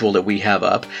schedule that we have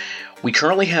up. We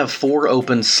currently have 4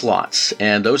 open slots,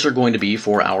 and those are going to be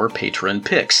for our patron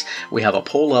picks. We have a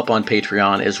poll up on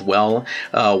Patreon as well.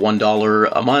 $1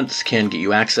 a month can get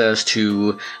you access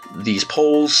to these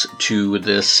polls, to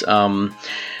this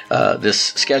this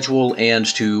schedule and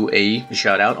to a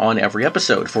shout out on every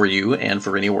episode for you and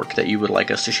for any work that you would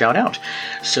like us to shout out.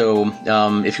 So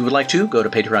if you would like to, go to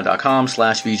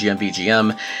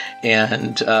patreon.com/VGMVGM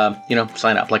and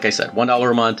sign up. Like I said,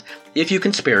 $1 a month if you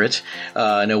can spare it.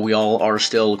 I know we all are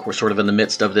still, of course, sort of in the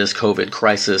midst of this COVID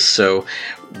crisis, so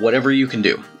whatever you can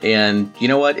do. And you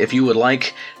know what? If you would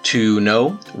like to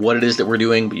know what it is that we're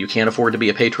doing, but you can't afford to be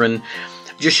a patron,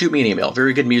 just shoot me an email,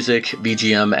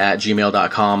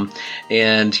 verygoodmusicvgm@gmail.com,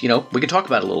 and, we can talk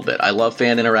about it a little bit. I love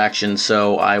fan interaction,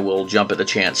 so I will jump at the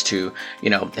chance to,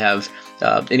 have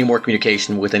any more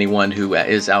communication with anyone who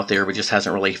is out there but just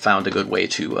hasn't really found a good way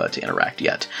to interact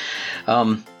yet.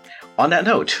 On that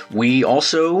note, we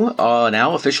also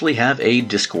now officially have a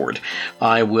Discord.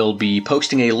 I will be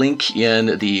posting a link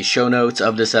in the show notes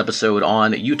of this episode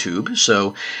on YouTube.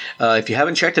 So if you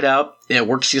haven't checked it out, it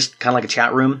works just kind of like a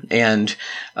chat room, and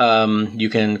you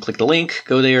can click the link,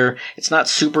 go there. It's not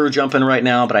super jumping right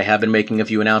now, but I have been making a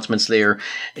few announcements there,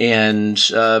 and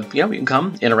you can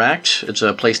come interact. It's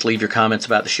a place to leave your comments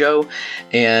about the show,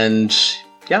 and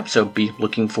yeah, so be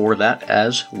looking for that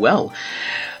as well.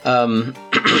 So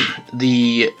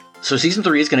season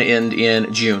 3 is going to end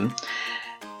in June,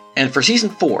 and for season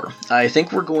 4, I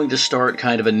think we're going to start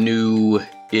kind of a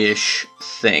new-ish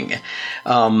thing.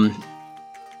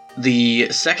 The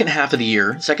second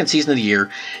season of the year,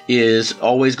 is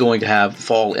always going to have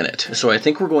fall in it. So I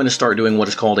think we're going to start doing what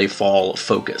is called a fall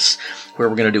focus, where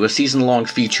we're going to do a season-long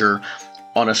feature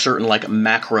on a certain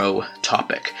macro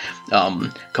topic.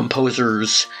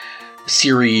 Composers,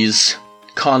 series,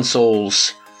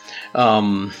 consoles,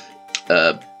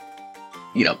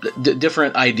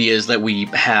 different ideas that we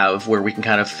have where we can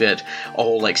kind of fit a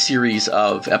whole series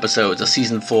of episodes, a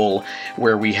season full,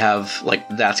 where we have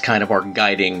that's kind of our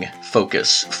guiding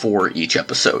focus for each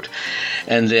episode.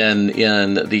 And then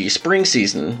in the spring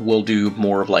season, we'll do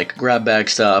more of grab bag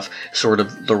stuff, sort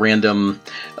of the random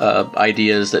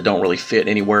ideas that don't really fit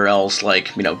anywhere else,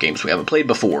 games we haven't played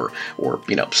before, or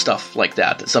stuff like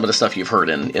that. Some of the stuff you've heard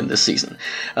in this season.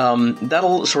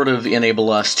 That'll sort of enable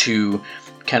us to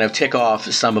kind of tick off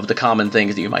some of the common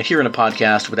things that you might hear in a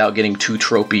podcast without getting too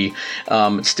tropey,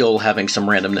 still having some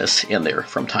randomness in there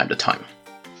from time to time.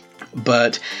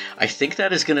 But I think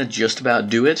that is going to just about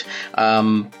do it.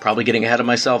 Probably getting ahead of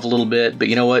myself a little bit, but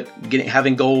you know what?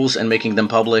 Having goals and making them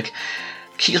public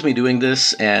keeps me doing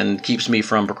this and keeps me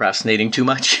from procrastinating too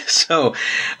much. So,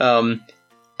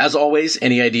 as always,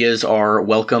 any ideas are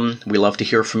welcome. We love to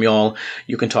hear from y'all.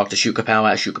 You can talk to Shoot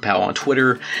Kapow at Shoot Kapow on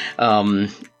Twitter.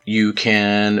 You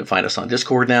can find us on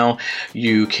Discord now.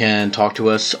 You can talk to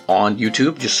us on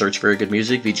YouTube. Just search Very Good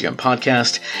Music, VGM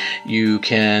Podcast. You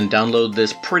can download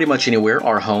this pretty much anywhere.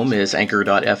 Our home is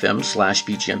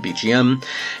anchor.fm/VGMVGM.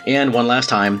 And one last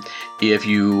time, if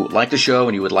you like the show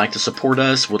and you would like to support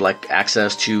us, would like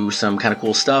access to some kind of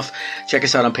cool stuff, check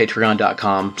us out on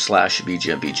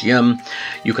patreon.com/VGMVGM.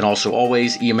 You can also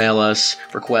always email us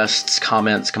requests,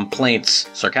 comments, complaints,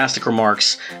 sarcastic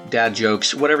remarks, dad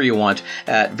jokes, whatever you want,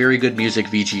 at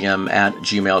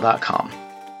verygoodmusicvgm@gmail.com.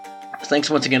 Thanks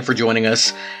once again for joining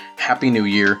us. Happy New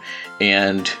Year,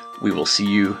 and we will see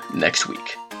you next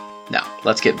week. Now,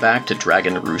 let's get back to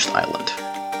Dragon Roost Island.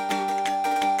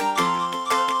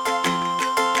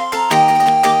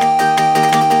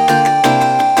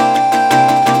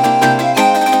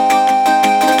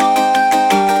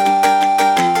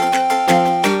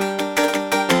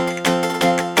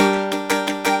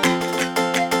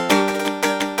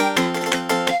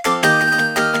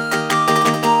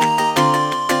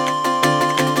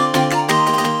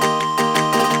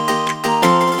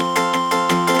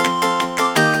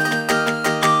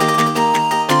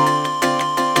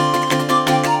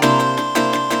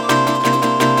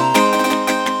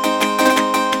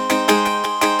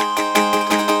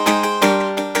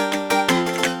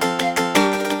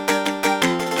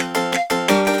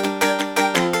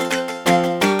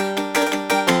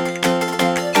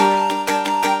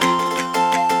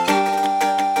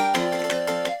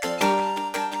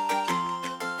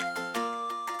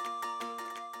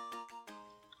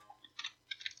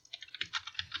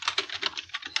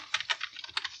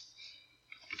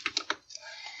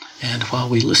 And while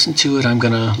we listen to it, I'm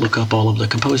going to look up all of the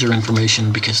composer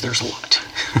information because there's a lot.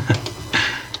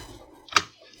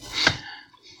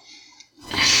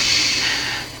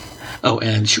 Oh,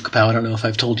 and Shoot Kapow, I don't know if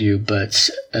I've told you, but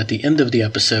at the end of the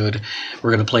episode, we're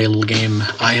going to play a little game.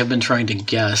 I have been trying to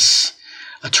guess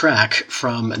a track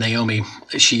from Naomi.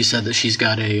 She said that she's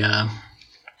got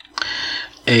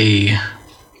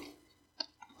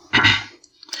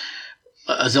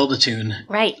a Zelda tune.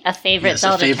 Right, a favorite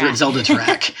Zelda track. A favorite Zelda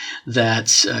track that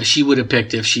she would have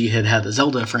picked if she had the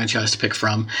Zelda franchise to pick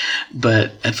from.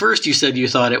 But at first you said you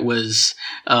thought it was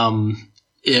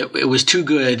it was too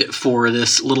good for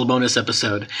this little bonus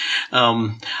episode.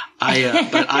 But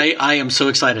I am so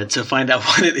excited to find out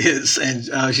what it is,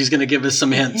 and she's going to give us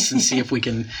some hints and see if we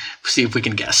can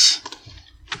guess.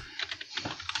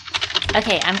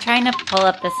 Okay, I'm trying to pull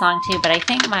up the song too, but I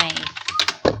think my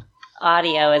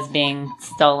audio is being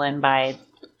stolen by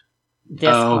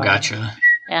Discord. Oh, gotcha.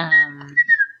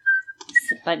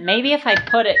 But maybe if I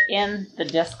put it in the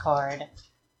Discord,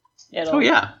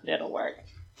 it'll work.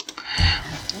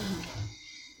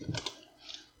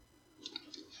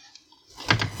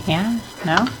 Yeah?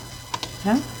 No?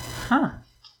 No? Huh.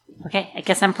 Okay, I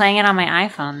guess I'm playing it on my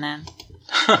iPhone then.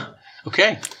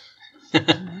 Okay.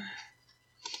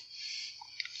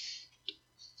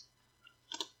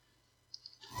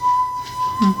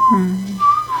 Mm-hmm.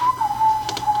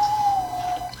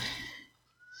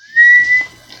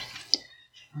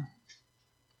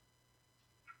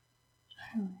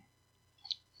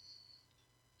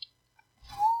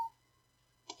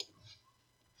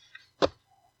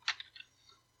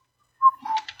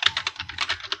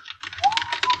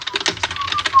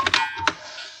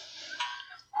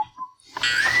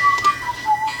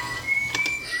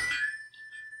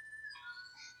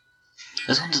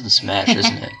 This one's in Smash,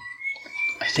 isn't it?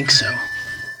 I think so.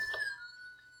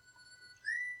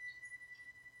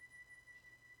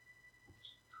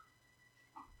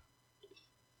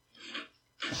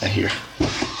 I hear.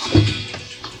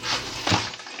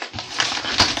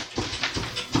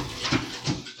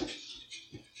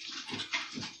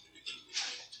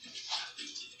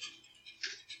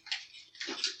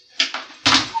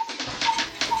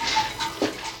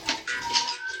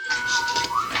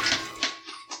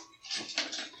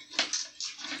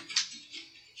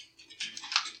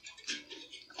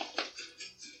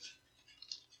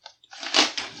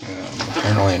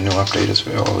 Apparently a new update is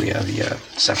available. Oh yeah, the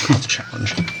Sephiroth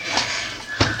challenge.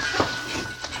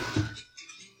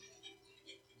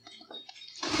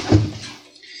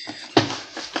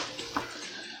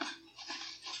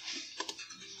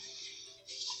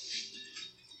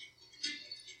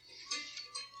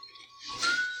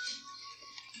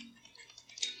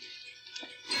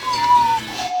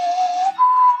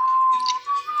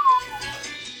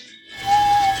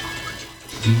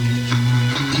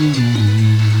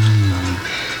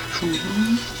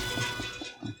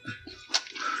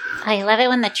 I love it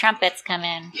when the trumpets come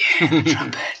in. Yeah,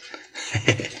 trumpet.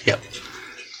 Yep.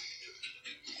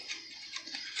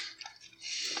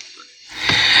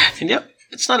 And yep,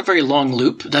 it's not a very long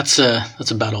loop. That's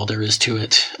about all there is to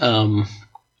it.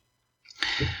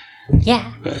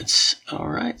 Yeah. But all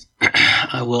right,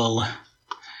 I will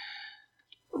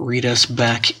read us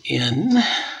back in.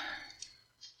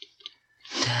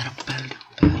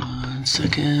 1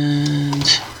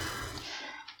 second.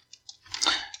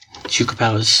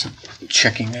 Chukapau is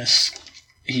checking this.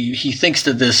 He thinks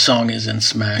that this song is in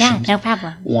Smash. Yeah, no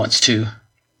problem. Wants to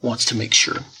make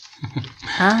sure.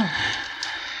 Oh.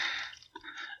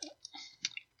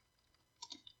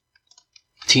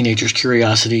 Teenager's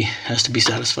curiosity has to be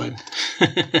satisfied.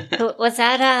 Was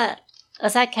that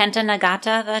Kenta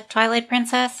Nagata, the Twilight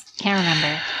Princess? Can't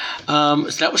remember.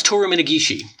 So that was Toru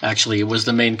Minagishi, actually. It was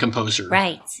the main composer.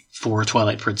 Right. For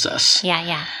Twilight Princess.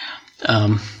 Yeah.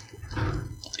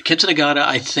 Kenta Nagata,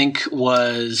 I think,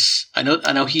 was... I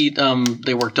know he...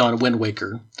 they worked on Wind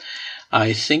Waker.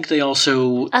 I think they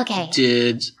also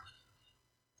did...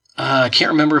 I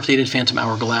can't remember if they did Phantom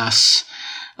Hourglass.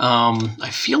 I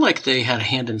feel like they had a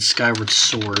hand in Skyward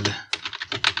Sword.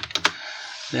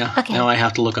 Yeah, now I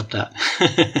have to look up that.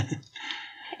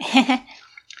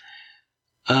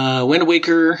 Wind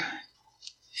Waker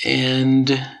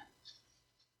and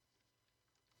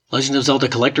Legend of Zelda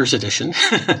Collector's Edition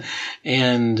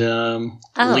and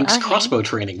Link's Crossbow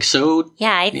Training. So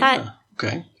yeah, I thought.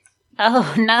 Okay.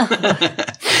 Oh no.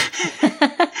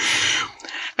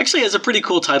 Actually, it has a pretty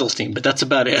cool title theme, but that's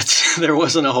about it. There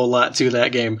wasn't a whole lot to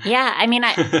that game. Yeah, I mean,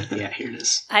 yeah, here it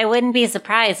is. I wouldn't be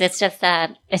surprised. It's just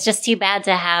too bad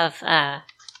to have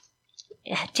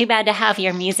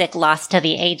your music lost to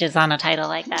the ages on a title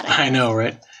like that. I know,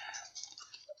 right?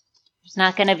 There's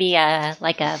not going to be a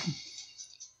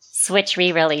Switch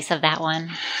re-release of that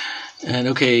one.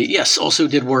 And yes, also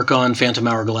did work on Phantom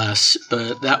Hourglass,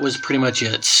 but that was pretty much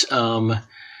it.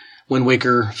 Wind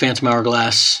Waker, Phantom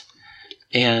Hourglass,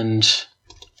 and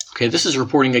this is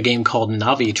reporting a game called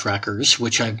Navi Trackers,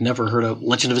 which I've never heard of.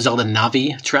 Legend of Zelda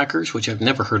Navi Trackers, which I've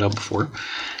never heard of before.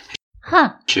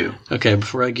 Huh. True. Okay,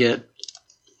 before I get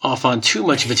off on too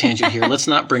much of a tangent here, let's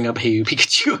not bring up Hey You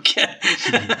Pikachu again.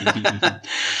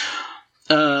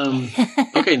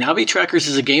 Okay, Navi Trackers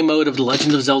is a game mode of The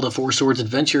Legend of Zelda 4 Swords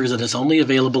Adventures that is only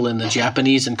available in the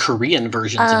Japanese and Korean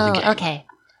versions of the game. Oh, okay.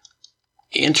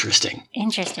 Interesting.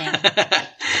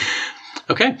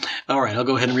 Okay, all right, I'll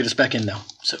go ahead and read us back in now.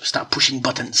 So stop pushing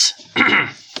buttons.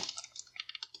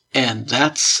 And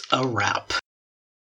that's a wrap.